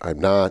church. I'm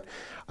not.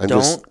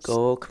 Don't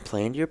go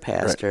complain to your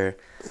pastor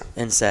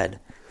and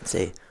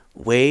say,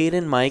 Wade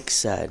and Mike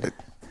said.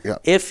 Yeah.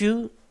 If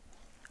you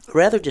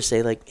rather just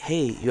say like,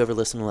 hey, you ever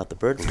listen to Let the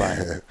Bird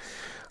Fly?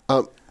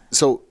 You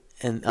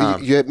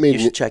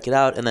should check it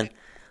out, and then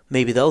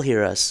maybe they'll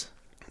hear us.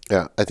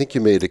 Yeah, I think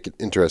you made an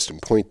interesting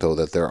point though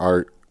that there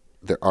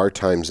are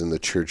times in the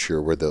church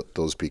here where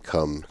those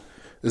become.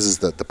 This is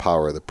the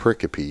power of the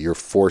pericope. You're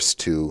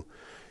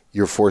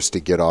forced to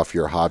get off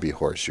your hobby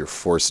horse. You're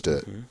forced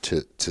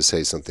to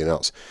say something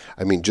else.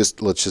 I mean,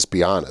 let's just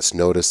be honest.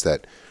 Notice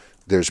that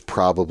there's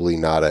probably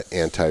not an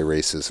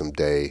anti-racism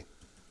day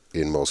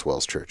in most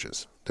Wells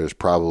churches. There's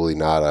probably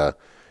not a,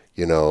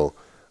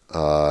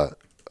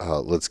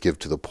 let's give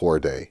to the poor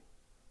day.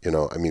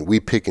 I mean, we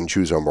pick and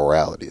choose our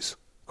moralities,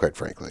 quite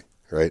frankly,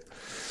 right?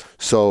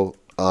 So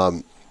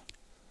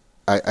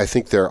I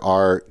think there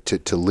are,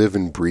 to live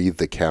and breathe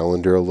the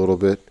calendar a little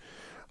bit,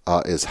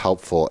 is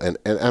helpful. And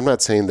I'm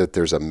not saying that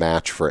there's a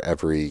match for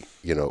every,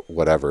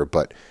 whatever,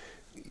 but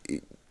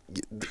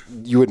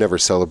you would never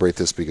celebrate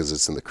this because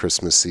it's in the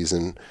Christmas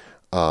season.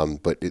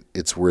 But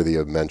it's worthy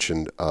of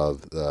mention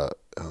of the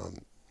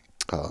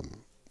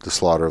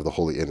slaughter of the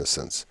holy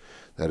innocents.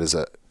 That is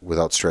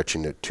without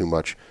stretching it too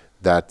much,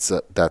 that's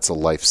a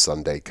Life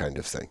Sunday kind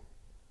of thing,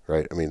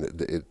 right? I mean,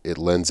 it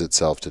lends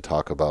itself to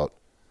talk about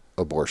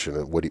abortion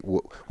and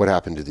what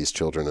happened to these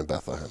children in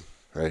Bethlehem,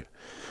 right?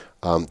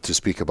 To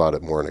speak about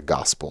it more in a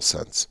gospel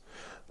sense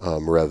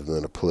rather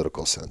than a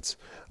political sense.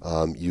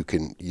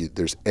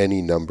 There's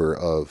any number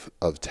of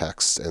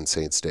texts and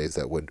saints' days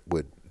that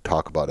would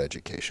talk about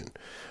education.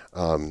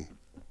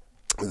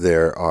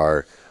 There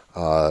are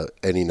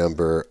any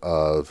number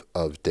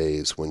of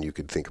days when you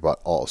could think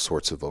about all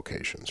sorts of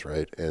vocations,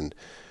 right? And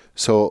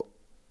so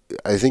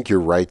I think you're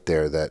right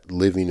there that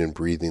living and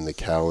breathing the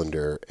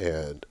calendar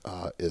and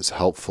is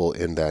helpful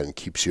in that and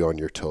keeps you on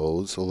your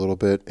toes a little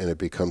bit, and it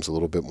becomes a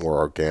little bit more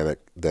organic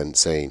than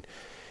saying,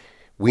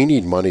 we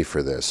need money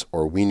for this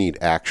or we need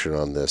action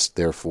on this,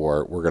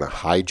 therefore we're going to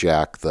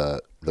hijack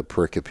the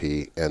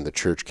pericope and the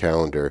church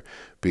calendar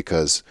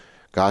because,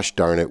 gosh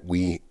darn it,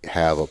 we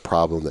have a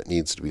problem that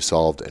needs to be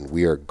solved and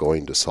we are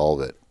going to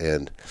solve it.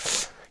 And,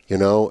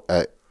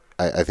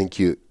 I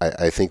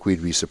think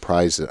we'd be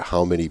surprised at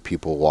how many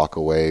people walk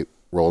away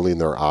rolling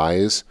their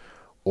eyes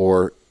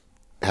or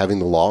having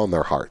the law in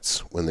their hearts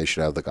when they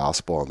should have the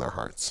gospel in their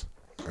hearts,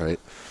 right?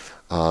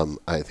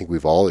 I think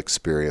we've all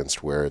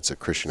experienced where it's a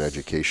Christian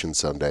Education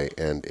Sunday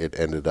and it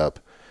ended up,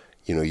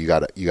 you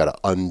got to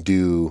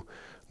undo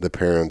the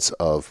parents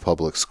of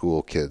public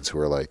school kids who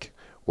are like,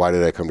 why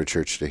did I come to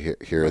church to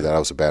hear that I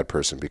was a bad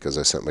person because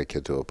I sent my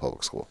kid to a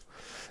public school?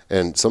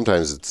 And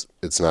sometimes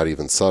it's not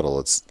even subtle.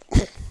 It's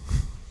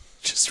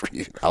just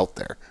out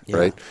there,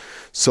 right?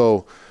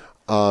 So,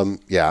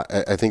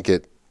 I think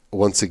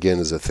once again,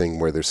 is a thing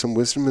where there's some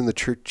wisdom in the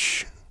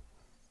church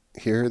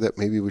here that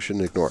maybe we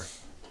shouldn't ignore.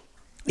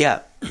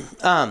 Yeah.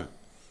 I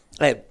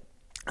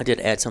did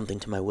add something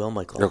to my will,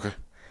 Michael. Okay.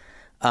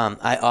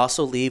 I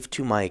also leave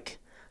to Mike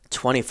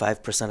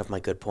 25% of my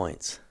good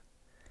points.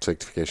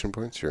 Sanctification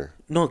points, sure.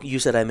 No, you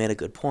said I made a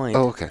good point.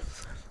 Oh, okay.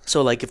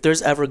 So, like, if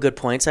there's ever good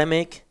points I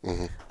make,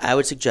 Mm-hmm. I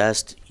would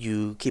suggest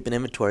you keep an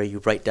inventory. You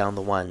write down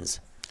the ones.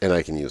 And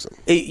I can use them.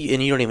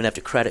 And you don't even have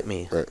to credit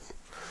me. Right.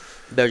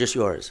 They're just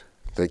yours.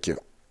 Thank you.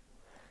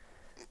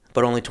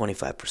 But only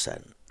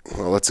 25%.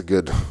 Well, that's a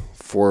good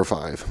 4 or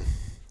 5.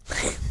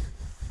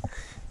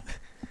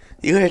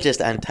 You are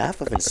just on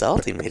top of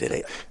insulting me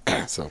today.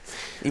 So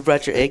You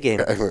brought your A game.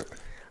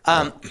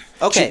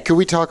 Okay. Can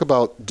we talk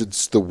about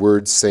the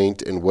word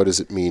saint and what does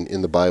it mean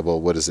in the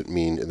Bible? What does it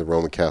mean in the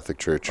Roman Catholic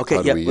Church? Okay,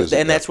 How do we use it?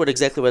 and that's what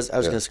exactly was I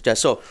was going to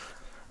suggest. So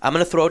I'm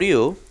going to throw to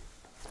you.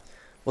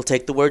 We'll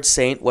take the word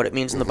saint, what it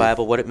means in the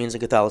Bible, what it means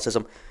in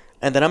Catholicism,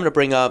 and then I'm going to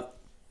bring up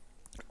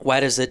why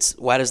does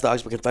the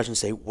Augsburg Confession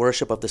say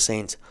worship of the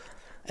saints,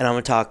 and I'm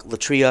going to talk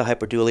latria,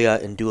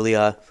 hyperdulia, and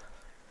dulia,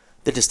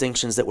 the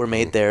distinctions that were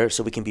made there,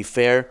 so we can be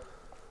fair,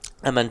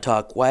 and then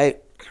talk why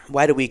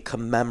do we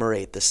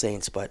commemorate the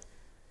saints but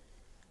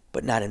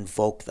not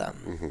invoke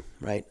them,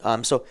 right?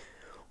 So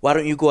why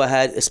don't you go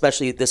ahead,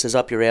 especially this is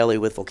up your alley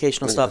with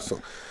vocational stuff.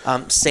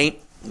 Saint,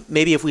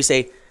 maybe if we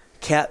say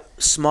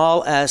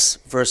small s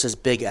versus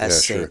big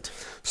S saint.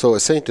 Sure. So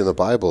a saint in the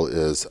Bible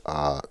is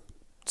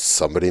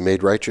somebody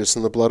made righteous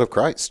in the blood of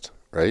Christ,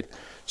 right?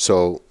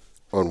 So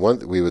on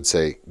one, we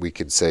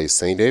could say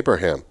Saint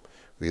Abraham,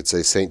 we could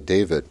say Saint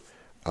David,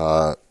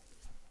 and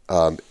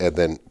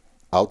then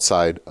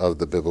outside of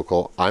the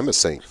biblical, I'm a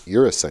saint,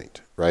 you're a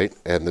saint, right?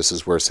 And this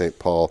is where St.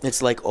 Paul...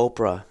 It's like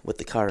Oprah with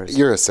the cars.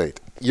 You're a saint.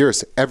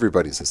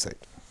 Everybody's a saint.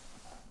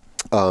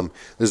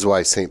 This is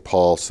why St.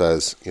 Paul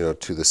says,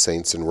 to the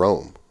saints in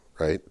Rome,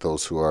 right?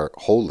 Those who are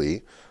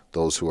holy,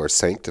 those who are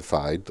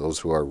sanctified, those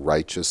who are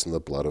righteous in the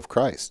blood of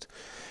Christ.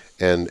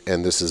 And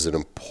this is an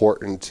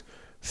important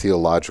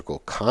theological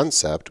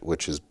concept,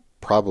 which is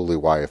probably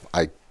why if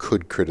I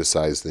could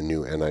criticize the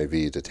new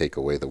NIV to take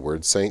away the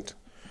word saint,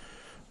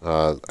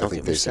 I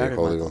think they say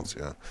holy ones.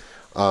 Yeah,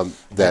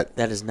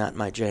 that is not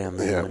my jam.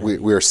 Yeah,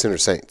 we are sinner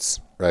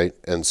saints, right?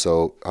 And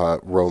so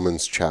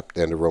Romans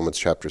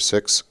chapter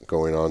 6,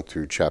 going on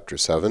through chapter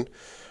 7,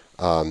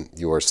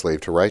 you are a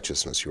slave to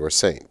righteousness, you are a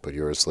saint, but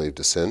you are a slave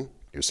to sin.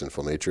 Your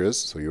sinful nature is,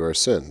 so you are a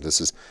sin.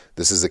 This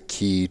is a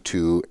key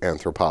to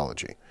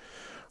anthropology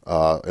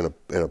in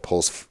a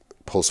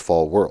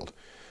post-fall world.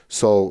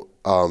 So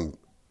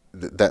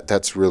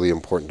that's really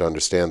important to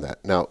understand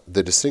that. Now,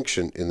 the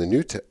distinction in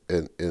the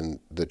in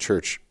the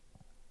church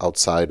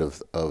outside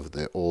of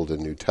the Old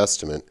and New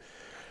Testament,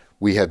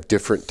 we have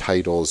different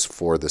titles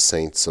for the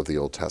saints of the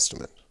Old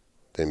Testament.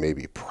 They may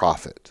be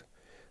prophet,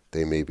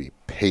 they may be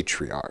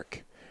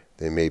patriarch,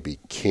 they may be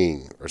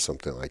king or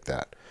something like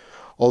that.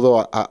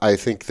 Although I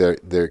think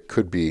there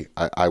could be,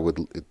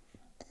 the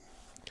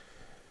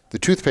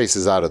toothpaste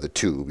is out of the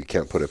tube. You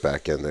can't put it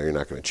back in there. You're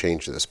not going to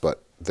change this.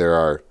 But there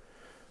are,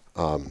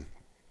 I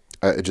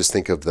just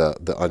think of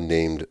the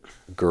unnamed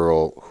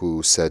girl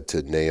who said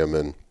to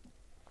Naaman,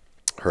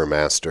 her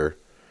master,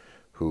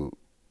 who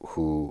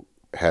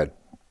had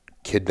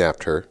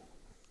kidnapped her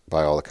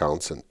by all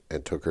accounts and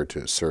took her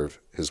to serve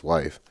his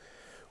wife,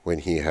 when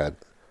he had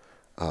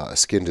a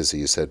skin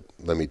disease, said,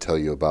 let me tell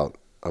you about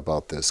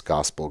this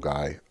gospel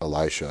guy,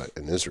 Elisha,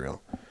 in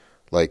Israel.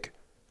 Like,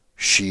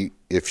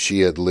 if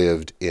she had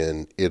lived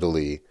in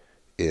Italy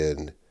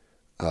in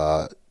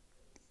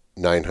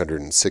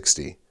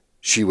 960,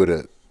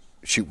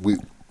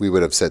 we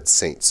would have said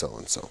Saint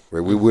so-and-so,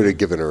 right? We would have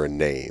given her a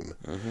name,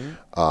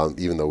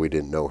 even though we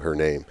didn't know her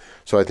name.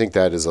 So I think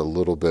that is a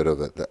little bit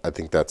of it. I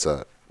think there's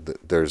a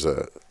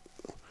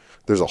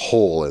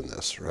hole in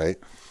this, right?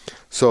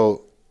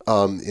 So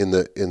in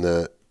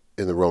the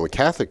Roman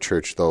Catholic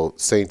Church, though,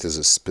 saint is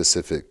a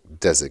specific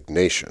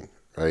designation,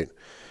 right?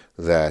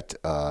 That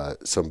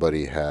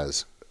somebody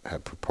have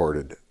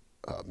purported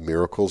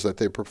miracles that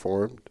they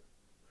performed,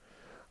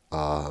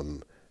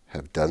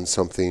 have done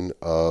something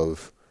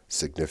of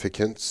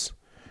significance,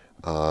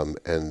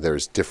 and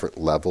there's different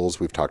levels.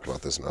 We've talked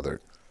about this in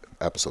other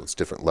episodes,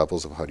 different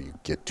levels of how do you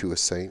get to a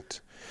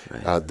saint.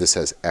 Right. This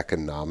has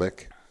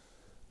economic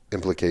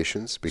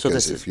implications,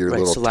 because if you're a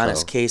little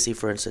Solanus Casey,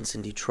 for instance,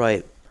 in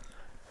Detroit,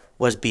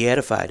 was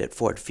beatified at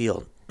Ford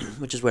Field,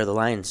 which is where the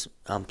Lions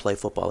play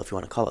football, if you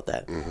want to call it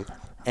that.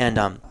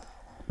 And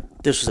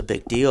this was a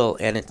big deal,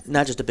 and it's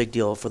not just a big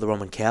deal for the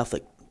Roman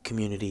Catholic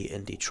community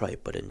in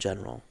Detroit, but in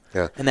general.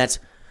 Yeah. And that's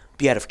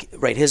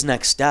beatification. Right, his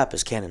next step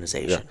is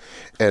canonization.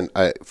 Yeah.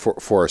 And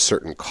for a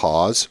certain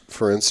cause,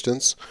 for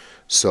instance,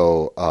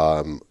 so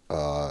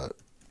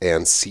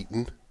Anne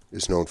Seton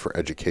is known for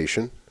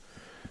education,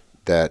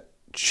 that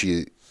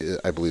she,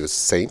 I believe, is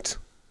Saint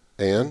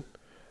Anne,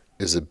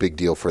 is a big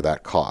deal for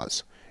that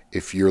cause.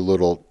 If your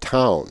little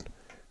town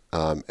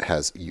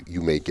has,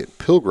 you may get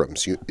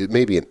pilgrims. It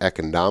may be an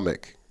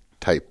economic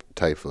type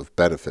of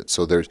benefit.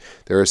 So there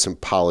is some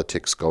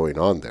politics going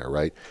on there,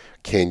 right?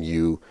 Can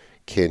you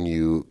can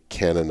you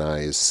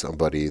canonize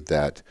somebody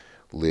that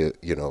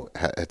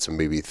had some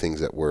maybe things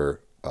that were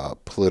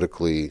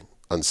politically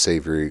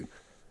unsavory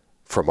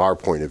from our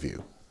point of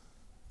view,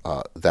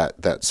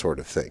 that sort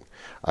of thing.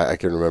 I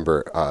can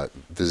remember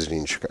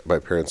visiting my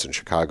parents in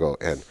Chicago,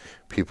 and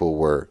people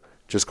were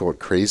just going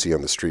crazy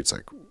on the streets,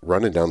 like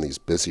running down these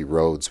busy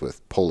roads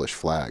with Polish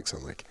flags.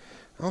 I'm like,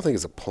 I don't think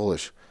it's a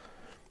Polish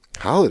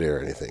holiday or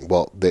anything.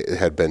 Well, they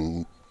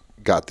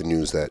got the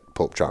news that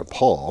Pope John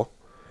Paul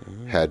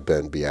had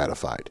been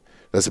beatified.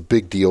 That's a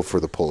big deal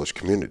for the Polish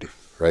community,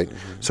 right?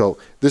 So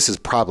this is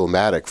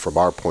problematic from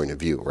our point of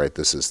view, right?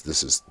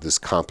 This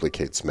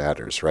complicates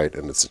matters, right?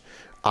 And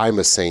I'm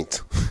a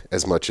saint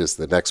as much as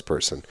the next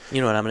person.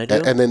 You know what I'm going to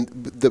do? And then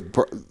the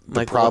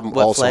problem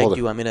what also. What flag do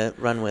you want me to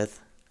run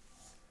with?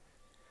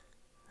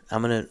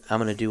 I'm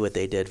gonna do what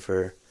they did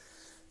for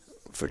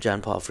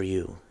John Paul for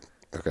you.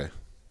 Okay.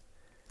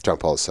 John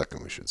Paul II,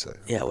 we should say.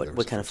 Yeah.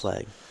 What kind of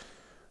flag?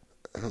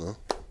 I don't know.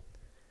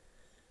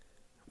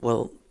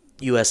 Well,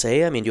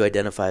 USA. I mean, do you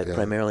identify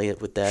primarily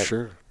with that?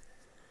 Sure.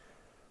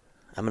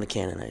 I'm gonna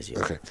canonize you.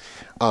 Okay.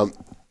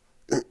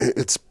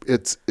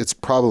 It's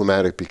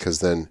problematic because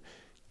then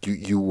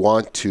you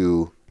want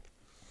to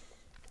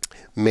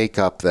make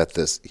up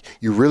that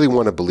you really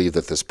want to believe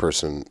that this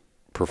person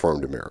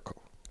performed a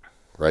miracle,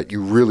 right?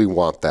 You really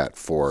want that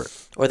or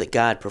that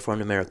God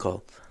performed a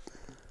miracle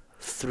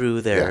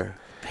through their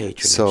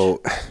patronage.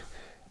 So,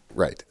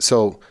 right.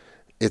 So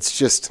it's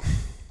just,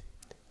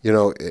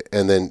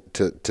 and then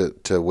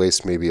to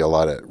waste maybe a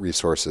lot of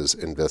resources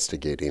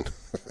investigating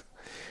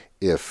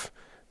if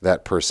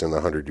that person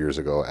 100 years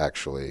ago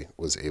actually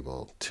was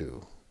able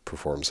to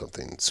perform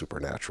something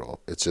supernatural.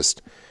 It's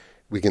just,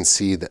 we can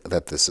see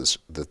that this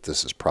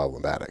is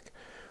problematic.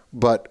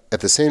 But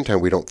at the same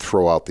time, we don't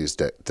throw out these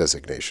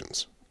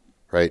designations,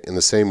 right? In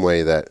the same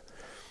way that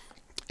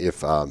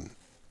if I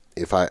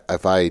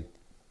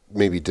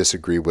maybe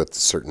disagree with a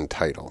certain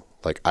title,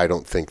 like I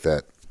don't think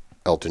that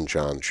Elton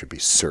John should be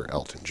Sir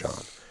Elton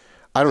John.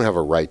 I don't have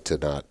a right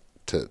to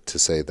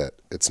say that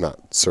it's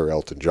not Sir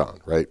Elton John,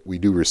 right? We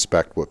do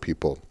respect what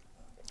people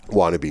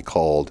want to be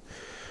called,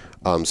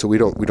 so we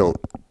don't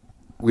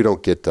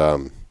get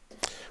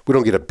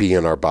a bee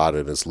in our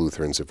bonnet as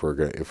Lutherans if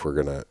we're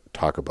gonna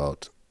talk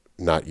about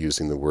not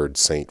using the word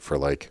saint for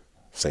like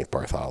Saint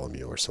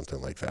Bartholomew or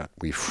something like that.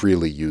 We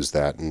freely use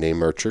that and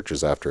name our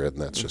churches after it,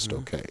 and that's just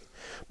okay.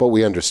 But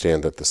we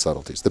understand that the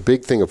subtleties. The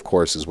big thing, of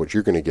course, is what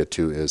you're going to get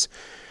to is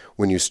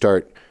when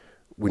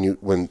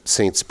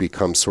saints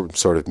become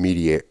sort of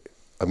mediator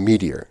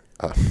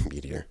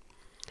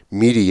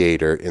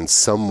in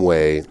some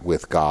way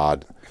with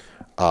God,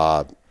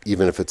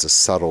 even if it's a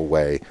subtle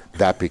way.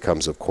 That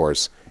becomes, of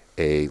course,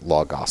 a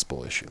law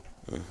gospel issue.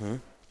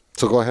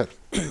 So go ahead.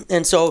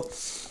 And so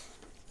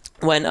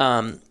when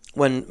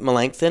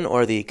Melanchthon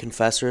or the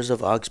confessors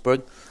of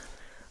Augsburg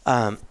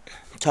talk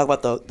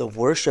about the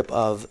worship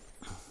of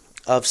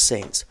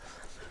saints,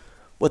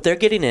 what they're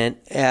getting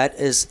at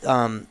is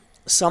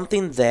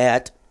something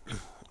that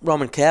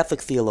Roman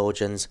Catholic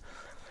theologians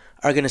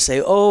are going to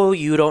say, oh,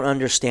 you don't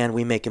understand,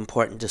 we make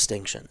important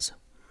distinctions.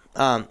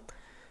 And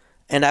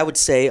I would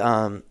say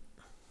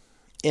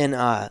in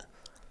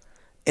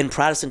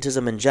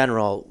Protestantism in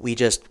general,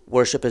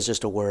 worship is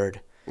just a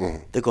word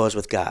that goes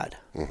with God.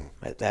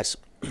 Right? That's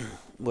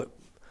what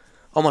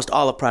almost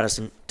all of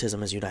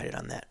Protestantism is united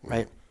on that,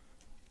 right?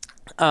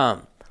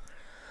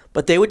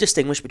 But they would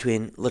distinguish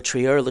between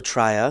latria or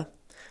latria,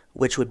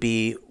 which would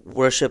be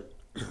worship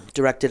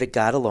directed at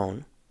God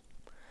alone,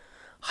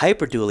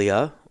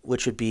 hyperdulia,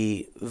 which would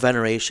be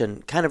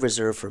veneration kind of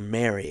reserved for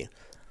Mary.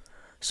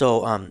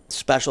 So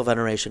special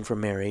veneration for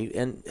Mary,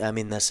 and I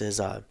mean this is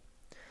Ave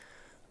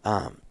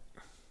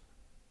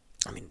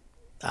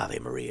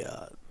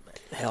Maria,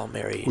 Hail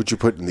Mary. Would you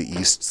put in the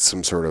East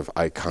some sort of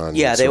icon?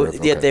 Yeah, they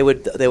would. Yeah, they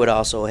would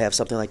also have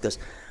something like this,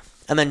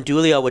 and then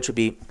dulia, which would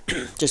be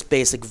just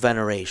basic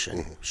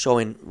veneration,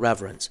 showing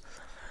reverence.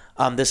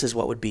 This is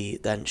what would be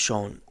then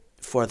shown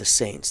for the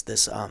saints.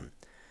 This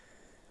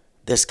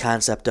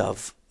concept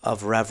of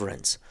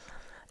reverence,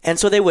 and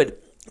so they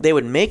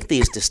would make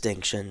these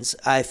distinctions.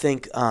 I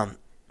think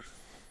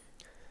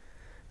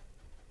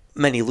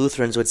many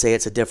Lutherans would say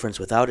it's a difference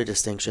without a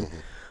distinction.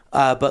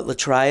 But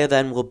latria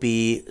then will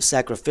be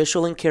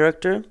sacrificial in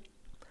character.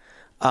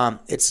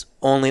 It's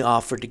only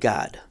offered to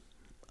God.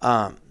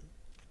 And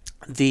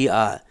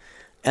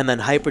then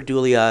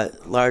hyperdulia,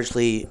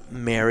 largely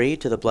Mary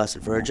to the Blessed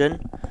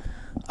Virgin.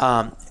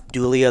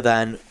 Dulia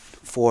then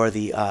for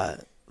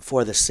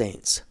the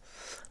saints.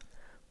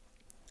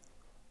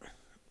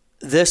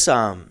 This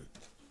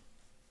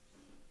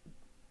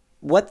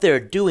what they're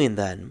doing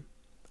then,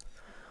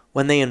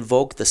 when they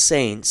invoke the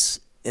saints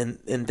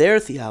in their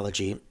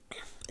theology,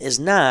 is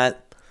not,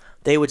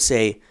 they would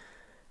say,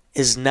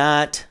 is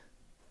not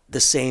the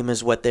same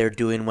as what they're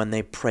doing when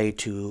they pray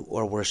to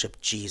or worship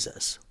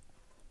Jesus,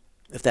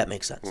 if that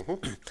makes sense.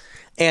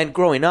 And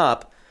growing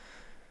up,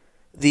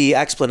 the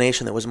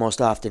explanation that was most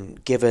often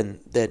given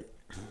that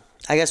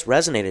I guess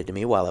resonated to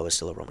me while I was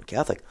still a Roman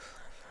Catholic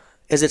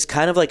is it's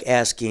kind of like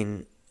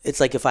asking it's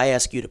like if I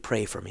ask you to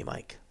pray for me,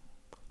 Mike.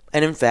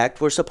 And in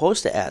fact, we're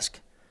supposed to ask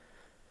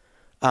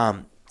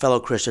fellow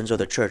Christians or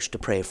the church to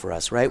pray for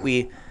us, right?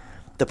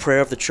 The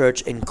prayer of the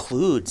church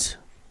includes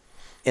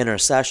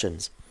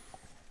intercessions.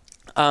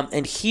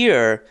 And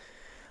here,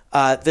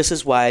 this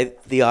is why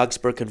the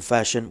Augsburg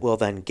Confession will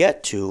then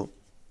get to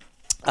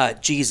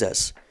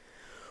Jesus,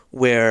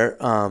 where,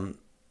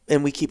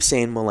 and we keep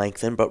saying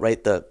Melanchthon, but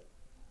right, the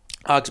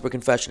Augsburg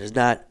Confession is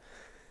not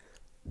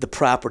the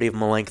property of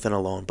Melanchthon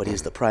alone, but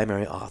he's the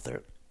primary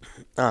author,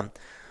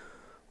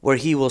 where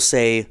he will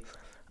say,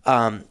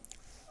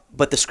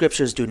 but the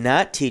Scriptures do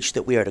not teach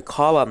that we are to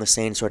call on the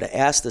saints or to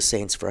ask the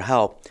saints for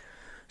help.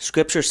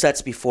 Scripture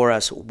sets before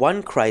us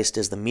one Christ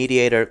as the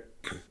mediator,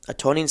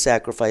 atoning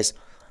sacrifice,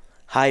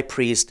 high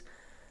priest,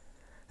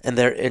 and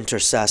their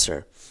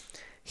intercessor.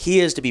 He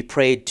is to be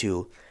prayed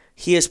to.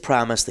 He has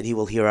promised that he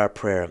will hear our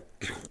prayer.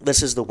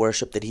 This is the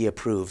worship that he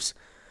approves,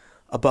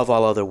 above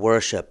all other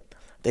worship,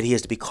 that he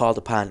is to be called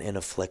upon in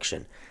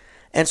affliction.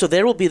 And so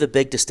there will be the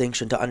big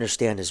distinction to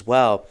understand as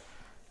well,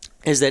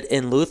 is that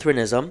in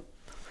Lutheranism,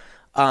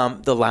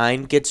 the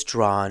line gets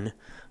drawn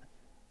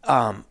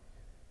at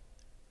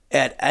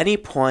any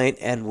point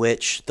in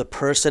which the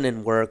person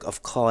and work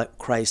of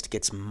Christ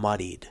gets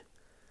muddied.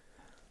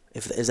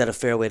 Is that a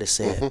fair way to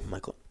say it,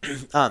 Michael?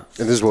 And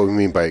this is what we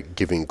mean by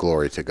giving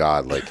glory to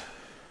God. Like,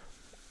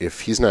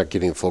 if he's not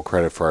getting full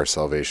credit for our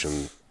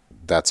salvation,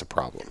 that's a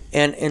problem.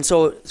 And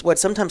so what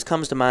sometimes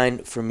comes to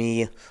mind for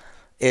me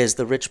is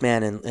the rich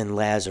man in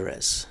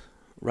Lazarus,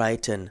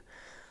 right? And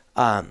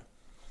the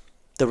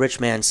rich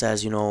man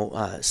says,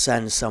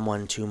 send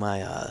someone to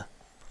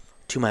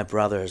my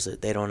brothers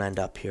that they don't end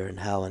up here in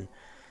hell.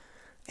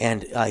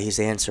 And he's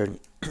answered,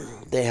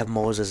 they have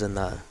Moses and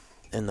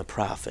the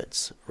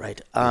prophets, right?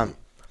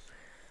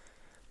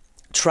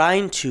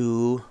 Trying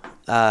to,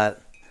 I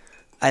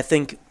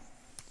think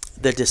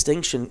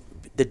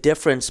the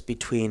difference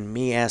between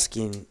me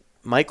asking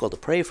Michael to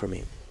pray for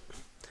me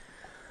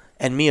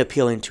and me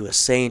appealing to a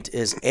saint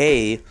is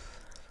I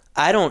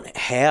don't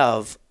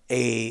have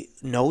a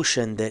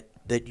notion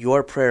that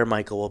your prayer,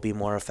 Michael, will be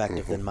more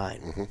effective than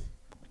mine.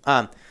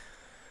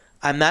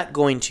 I'm not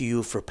going to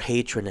you for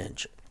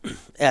patronage,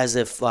 as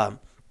if,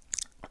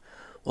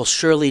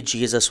 surely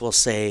Jesus will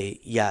say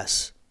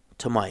yes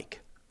to Mike.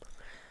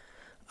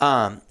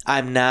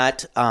 I'm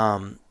not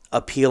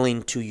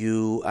appealing to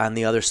you on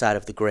the other side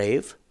of the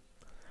grave.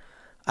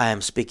 I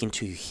am speaking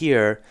to you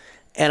here.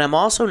 And I'm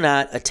also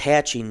not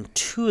attaching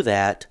to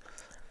that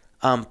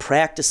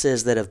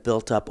practices that have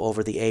built up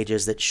over the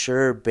ages that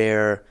sure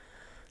bear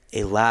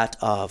a lot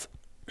of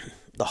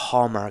the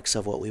hallmarks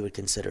of what we would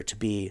consider to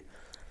be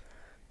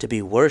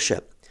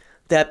worship.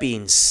 That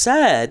being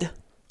said,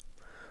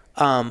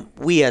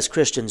 we as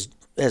Christians,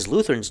 as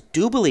Lutherans,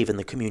 do believe in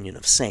the communion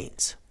of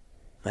saints.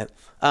 Right?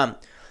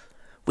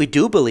 We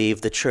do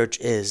believe the church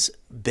is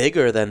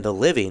bigger than the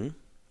living.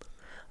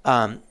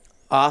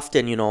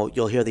 Often,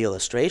 you'll hear the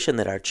illustration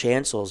that our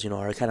chancels,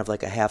 are kind of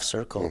like a half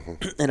circle.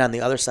 And on the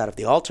other side of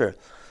the altar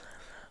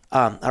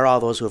are all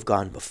those who have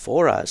gone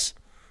before us.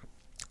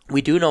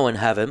 We do know in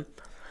heaven,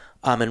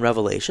 in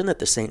Revelation, that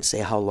the saints say,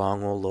 "How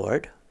long, O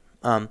Lord?"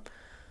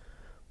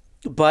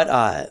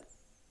 But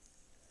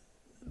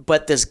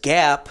this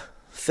gap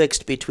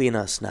fixed between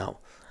us now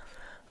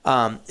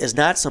is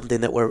not something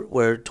that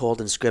we're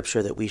told in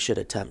Scripture that we should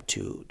attempt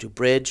to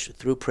bridge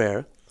through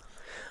prayer.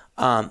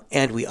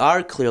 And we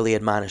are clearly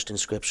admonished in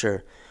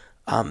Scripture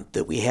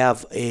that we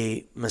have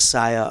a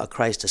Messiah, a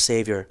Christ, a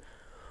Savior,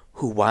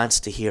 who wants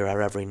to hear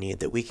our every need,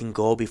 that we can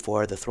go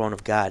before the throne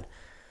of God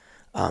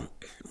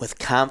with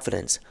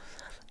confidence.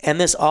 And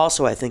this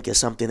also, I think, is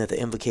something that the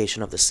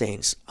invocation of the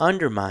saints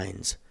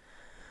undermines,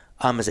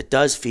 as it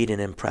does feed an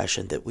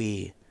impression that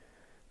we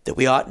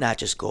ought not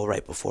just go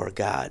right before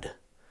God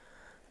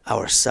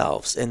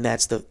ourselves. And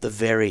that's the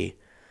very,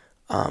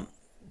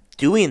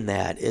 doing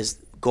that is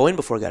going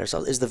before God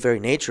ourselves is the very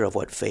nature of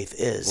what faith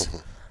is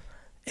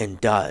and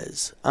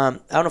does. I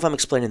don't know if I'm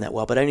explaining that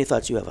well, but any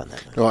thoughts you have on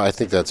that? No, I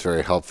think that's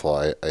very helpful.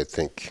 I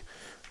think,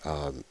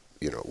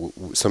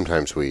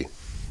 sometimes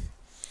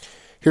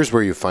here's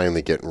where you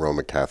finally get in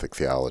Roman Catholic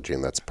theology,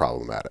 and that's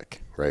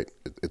problematic, right?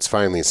 It's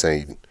finally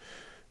saying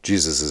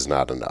Jesus is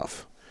not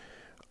enough.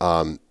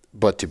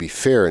 But to be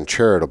fair and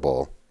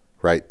charitable,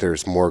 right,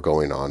 there's more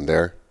going on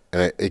there.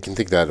 And I can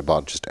think that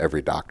about just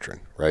every doctrine,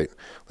 right?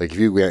 Like if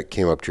you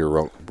came up to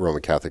your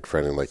Roman Catholic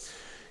friend and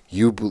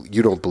you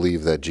don't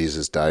believe that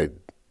Jesus died,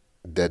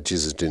 that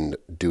Jesus didn't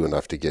do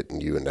enough to get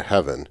you into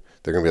heaven,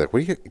 they're going to be like,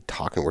 what are you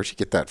talking? Where'd you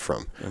get that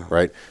from,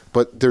 right?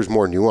 But there's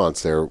more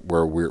nuance there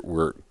where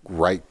we're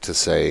right to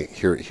say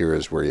here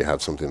is where you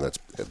have something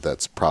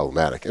that's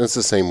problematic. And it's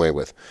the same way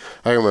with,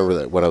 I remember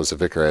that when I was a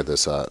vicar, I had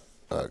this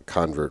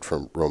convert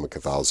from Roman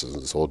Catholicism,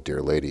 this old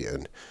dear lady,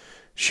 and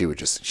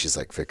she's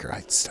like, "Vicar,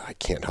 I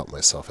can't help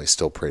myself. I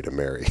still pray to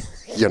Mary."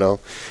 It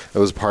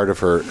was part of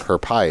her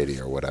piety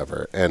or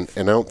whatever. And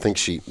I don't think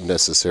she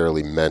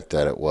necessarily meant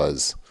that it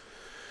was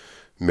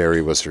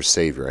Mary was her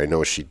savior. I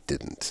know she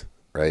didn't,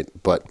 right?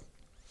 But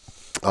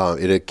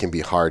it can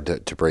be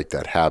hard to break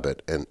that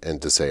habit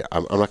and to say,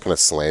 I'm not going to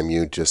slam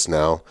you just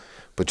now,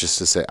 but just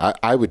to say,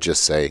 I would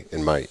just say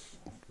in my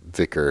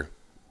vicar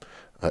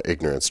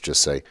ignorance,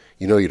 just say,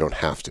 you don't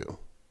have to,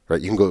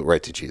 right? You can go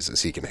right to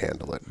Jesus. He can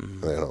handle it,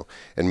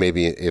 And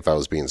maybe if I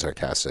was being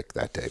sarcastic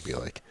that day, be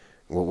like,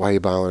 well, why are you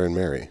bothering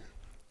Mary?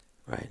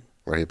 Right.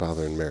 Why are you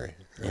bothering Mary?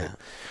 Right?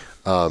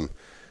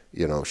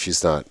 Yeah.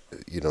 She's not,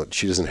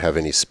 she doesn't have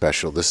any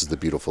special, this is the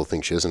beautiful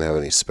thing, she doesn't have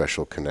any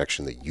special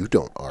connection that you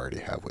don't already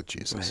have with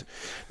Jesus. Right.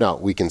 Now,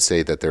 we can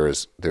say that there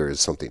is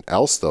something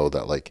else, though,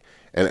 that like,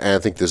 and I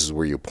think this is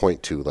where you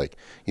point to, like,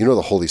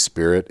 the Holy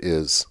Spirit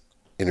is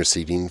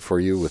interceding for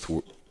you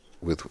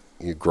with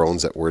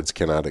groans that words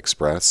cannot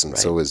express, and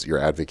so is your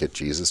advocate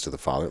Jesus to the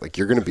Father. Like,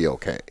 you're going to be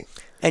okay.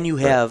 And you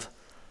have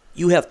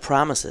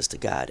promises to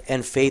God,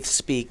 and faith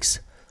speaks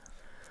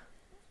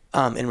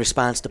in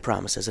response to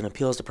promises and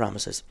appeals to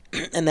promises.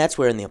 And that's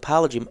where in the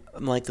apology,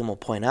 Melanchthon will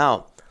point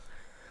out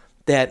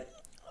that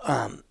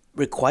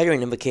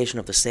requiring invocation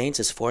of the saints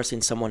is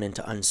forcing someone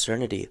into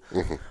uncertainty,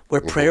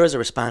 where prayer is a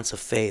response of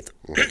faith,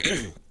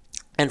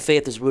 and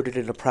faith is rooted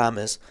in a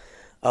promise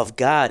of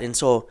God. And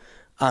so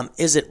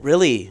is it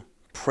really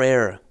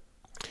prayer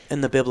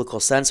in the biblical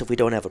sense if we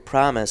don't have a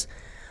promise?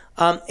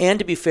 And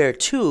to be fair,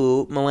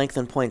 too,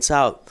 Melanchthon points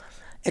out,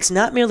 it's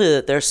not merely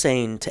that they're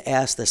saying to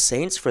ask the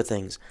saints for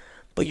things,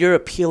 but you're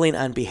appealing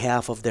on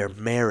behalf of their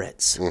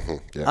merits.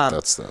 Yeah,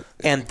 that's that.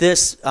 And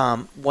this,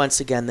 once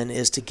again, then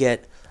is to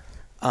get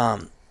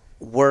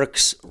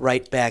works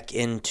right back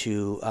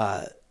into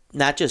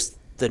not just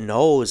the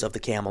nose of the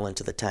camel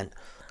into the tent,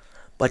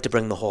 but to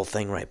bring the whole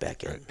thing right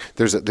back in. Right.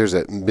 There's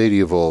a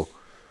medieval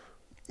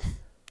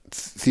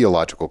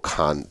theological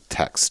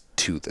context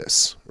to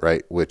this,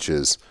 right? Which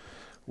is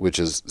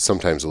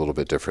sometimes a little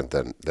bit different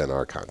than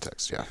our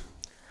context. Yeah.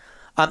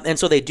 And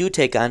so they do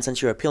take on,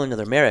 since you're appealing to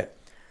their merit,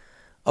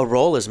 a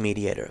role as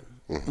mediator,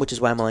 which is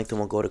why Melanchthon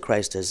will go to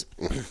Christ as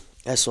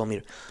sole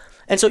mediator.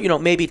 And so,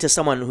 maybe to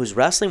someone who's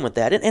wrestling with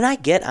that, and I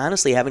get,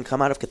 honestly, having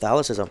come out of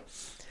Catholicism,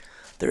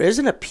 there is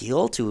an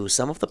appeal to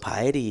some of the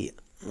piety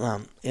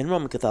in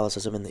Roman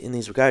Catholicism in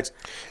these regards.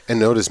 And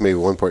notice maybe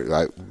one point,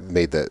 I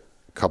made that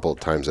a couple of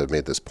times, I've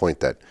made this point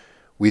that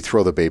we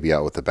throw the baby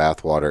out with the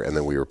bathwater and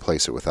then we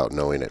replace it without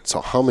knowing it.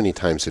 So how many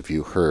times have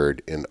you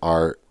heard in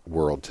our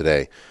world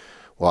today,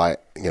 well,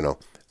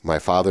 my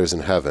Father's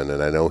in heaven,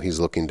 and I know He's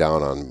looking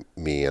down on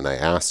me, and I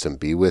asked Him,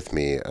 be with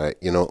me.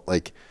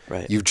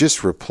 Right. You've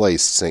just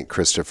replaced St.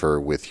 Christopher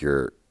with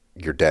your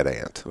dead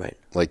aunt. Right.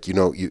 Like, you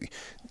haven't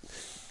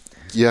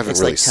it's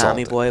really like Tommy solved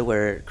it. Boy,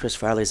 where Chris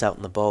Farley's out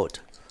in the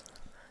boat,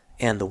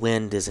 and the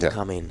wind isn't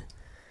coming,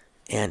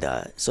 and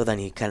so then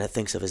he kind of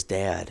thinks of his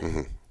dad.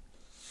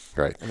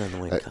 Right. And then the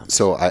wind comes.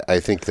 So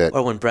I think that...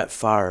 Or when Brett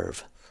Favre,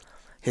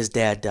 his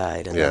dad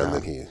died,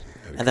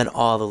 and then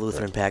all the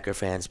Lutheran Packer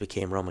fans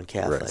became Roman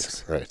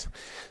Catholics. Right.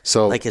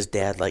 So like his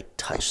dad,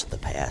 touched the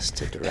pass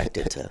to direct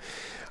it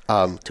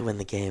to win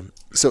the game.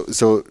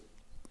 So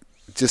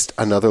just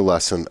another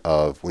lesson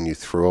of when you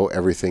throw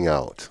everything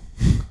out,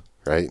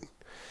 right?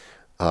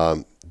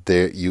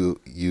 There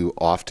you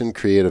often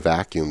create a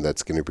vacuum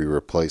that's going to be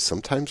replaced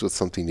sometimes with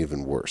something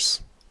even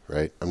worse,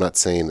 right? I'm not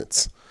saying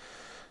it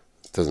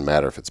doesn't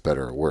matter if it's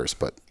better or worse,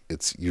 but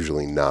it's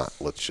usually not.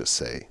 Let's just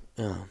say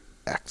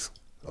X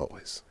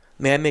always.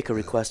 May I make a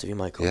request of you,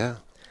 Michael? Yeah.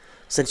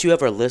 Since you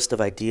have our list of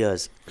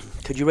ideas,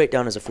 could you write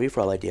down as a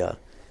free-for-all idea,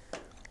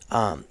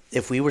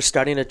 if we were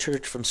starting a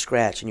church from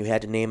scratch and you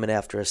had to name it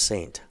after a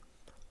saint,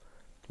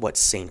 what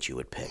saint you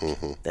would pick?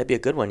 That'd be a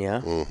good one,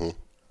 yeah?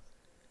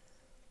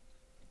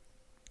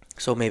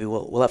 So maybe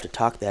we'll have to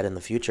talk that in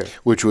the future.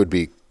 Which would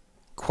be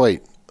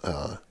quite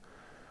out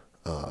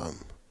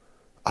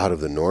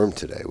of the norm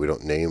today. We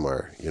don't name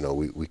our,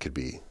 we could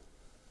be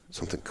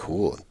something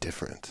cool and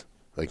different,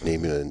 like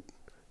naming it.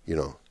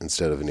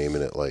 Instead of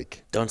naming it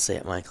like... Don't say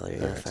it, Michael.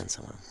 You're going to offend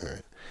someone. All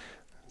right.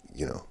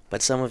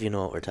 But some of you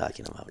know what we're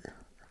talking about.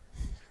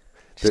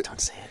 Just don't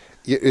say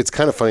it. It's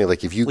kind of funny,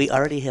 like if you... We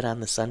already hit on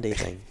the Sunday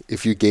thing.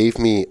 If you gave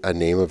me a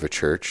name of a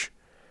church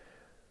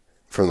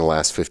from the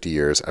last 50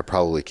 years, I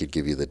probably could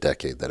give you the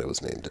decade that it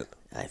was named in.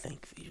 I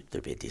think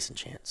there'd be a decent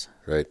chance.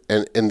 Right.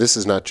 And this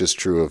is not just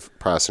true of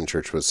Protestant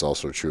church, but it's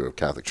also true of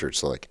Catholic church.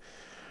 So like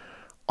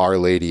Our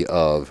Lady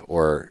of,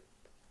 or,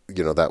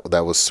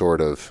 that was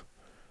sort of...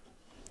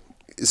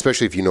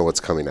 Especially if you know what's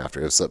coming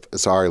after.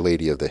 It's Our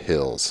Lady of the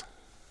Hills.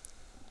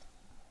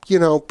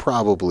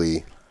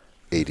 Probably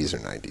 80s or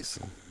 90s.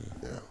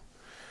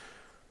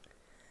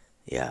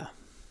 Yeah.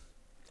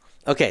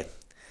 Okay.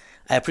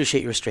 I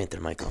appreciate your restraint there,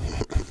 Michael.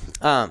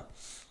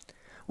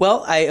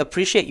 Well, I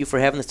appreciate you for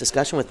having this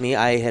discussion with me.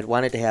 I had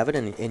wanted to have it,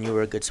 and you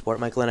were a good sport,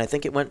 Michael, and I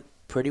think it went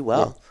pretty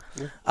well.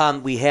 Yeah.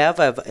 We have,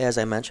 as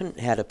I mentioned,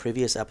 had a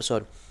previous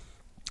episode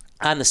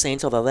on the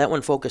saints, although that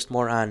one focused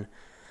more on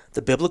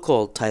the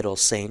biblical title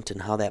saint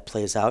and how that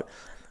plays out.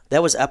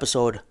 That was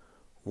episode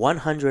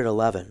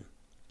 111,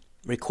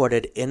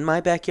 recorded in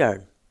my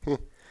backyard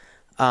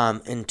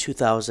in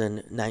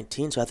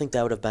 2019. So I think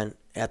that would have been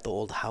at the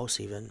old house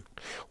even.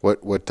 What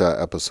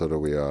episode are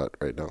we at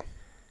right now?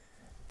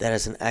 That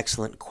is an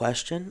excellent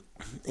question,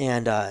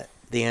 and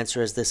the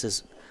answer is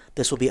this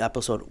will be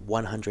episode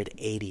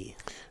 180.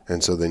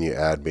 And so then you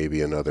add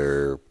maybe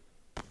another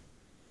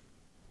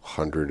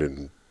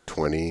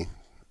 120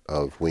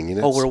 of Winging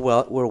It.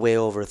 Oh, we're way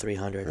over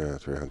 300. Yeah,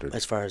 300.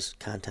 As far as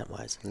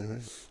content-wise. All right.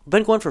 We've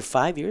been going for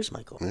 5 years,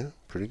 Michael. Yeah,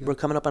 pretty good. We're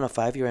coming up on a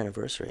 5-year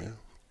anniversary. Yeah.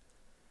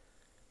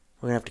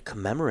 We're going to have to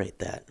commemorate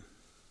that.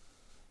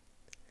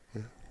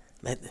 Yeah.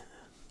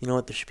 You know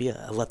what? There should be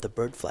a Let the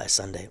Bird Fly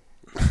Sunday.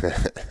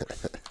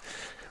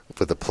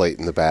 With a plate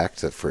in the back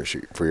for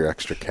your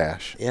extra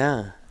cash.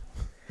 Yeah.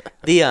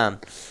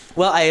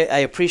 Well, I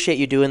appreciate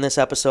you doing this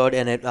episode,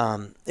 and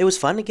it was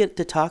fun to get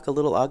to talk a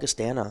little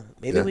Augustana.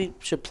 Maybe we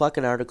should pluck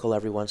an article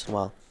every once in a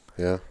while.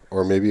 Yeah,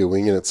 or maybe a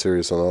Winging It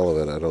series on all of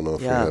it. I don't know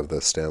if we have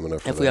the stamina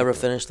for that. If we ever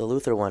finish the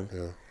Luther one.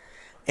 Yeah.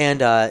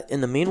 And in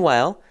the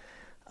meanwhile,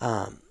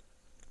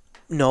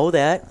 know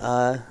that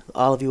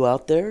all of you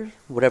out there,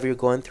 whatever you're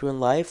going through in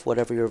life,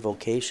 whatever your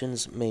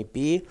vocations may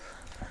be,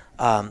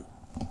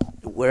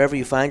 wherever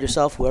you find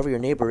yourself, whoever your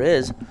neighbor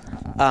is,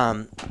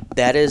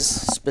 that is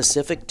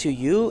specific to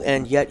you,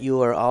 and yet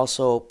you are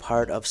also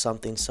part of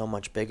something so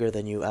much bigger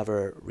than you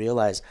ever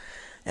realize.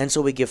 And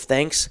so we give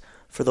thanks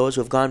for those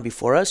who have gone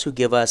before us, who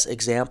give us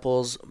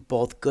examples,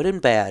 both good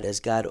and bad, as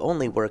God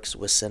only works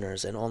with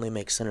sinners and only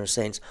makes sinners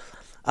saints.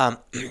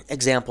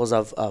 Examples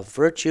of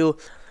virtue,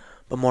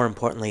 but more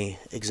importantly,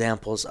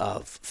 examples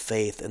of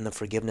faith and the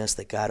forgiveness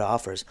that God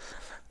offers.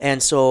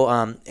 And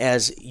so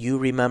as you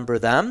remember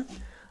them,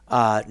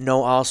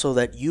 know also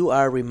that you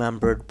are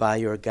remembered by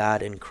your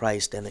God in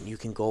Christ, and that you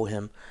can go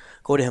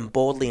to Him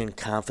boldly and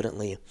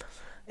confidently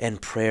in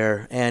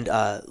prayer, and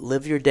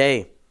live your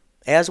day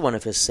as one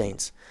of His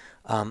saints,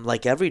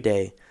 like every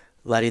day,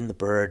 letting the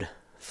bird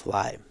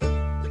fly.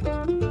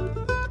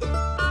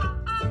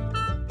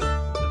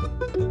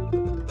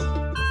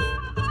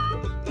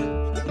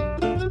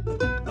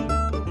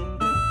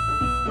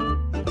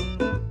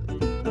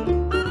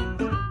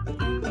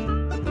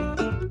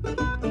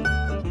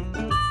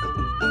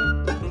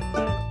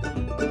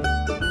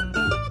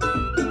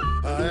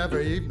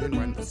 Every evening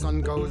when the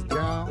sun goes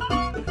down,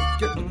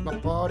 get with my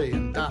party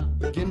and I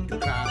begin to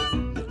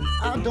clown.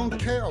 I don't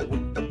care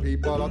what the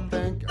people are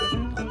thinking.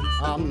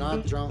 I'm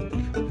not drunk,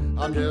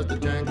 I'm just a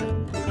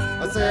drinking.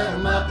 I set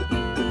 'em up,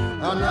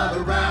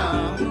 another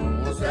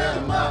round. I set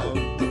 'em up,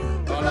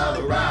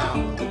 another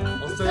round.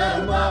 I set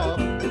 'em up,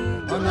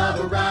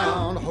 another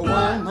round.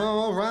 One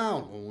more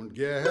round won't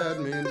get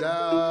me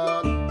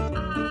down.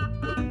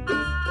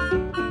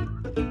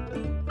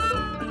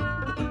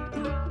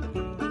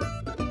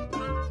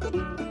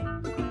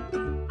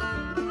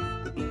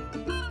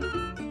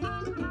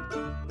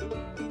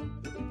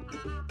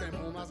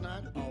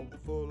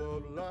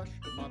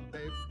 My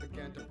baby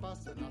began to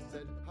fuss and I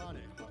said, honey,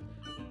 hush.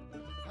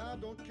 I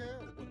don't care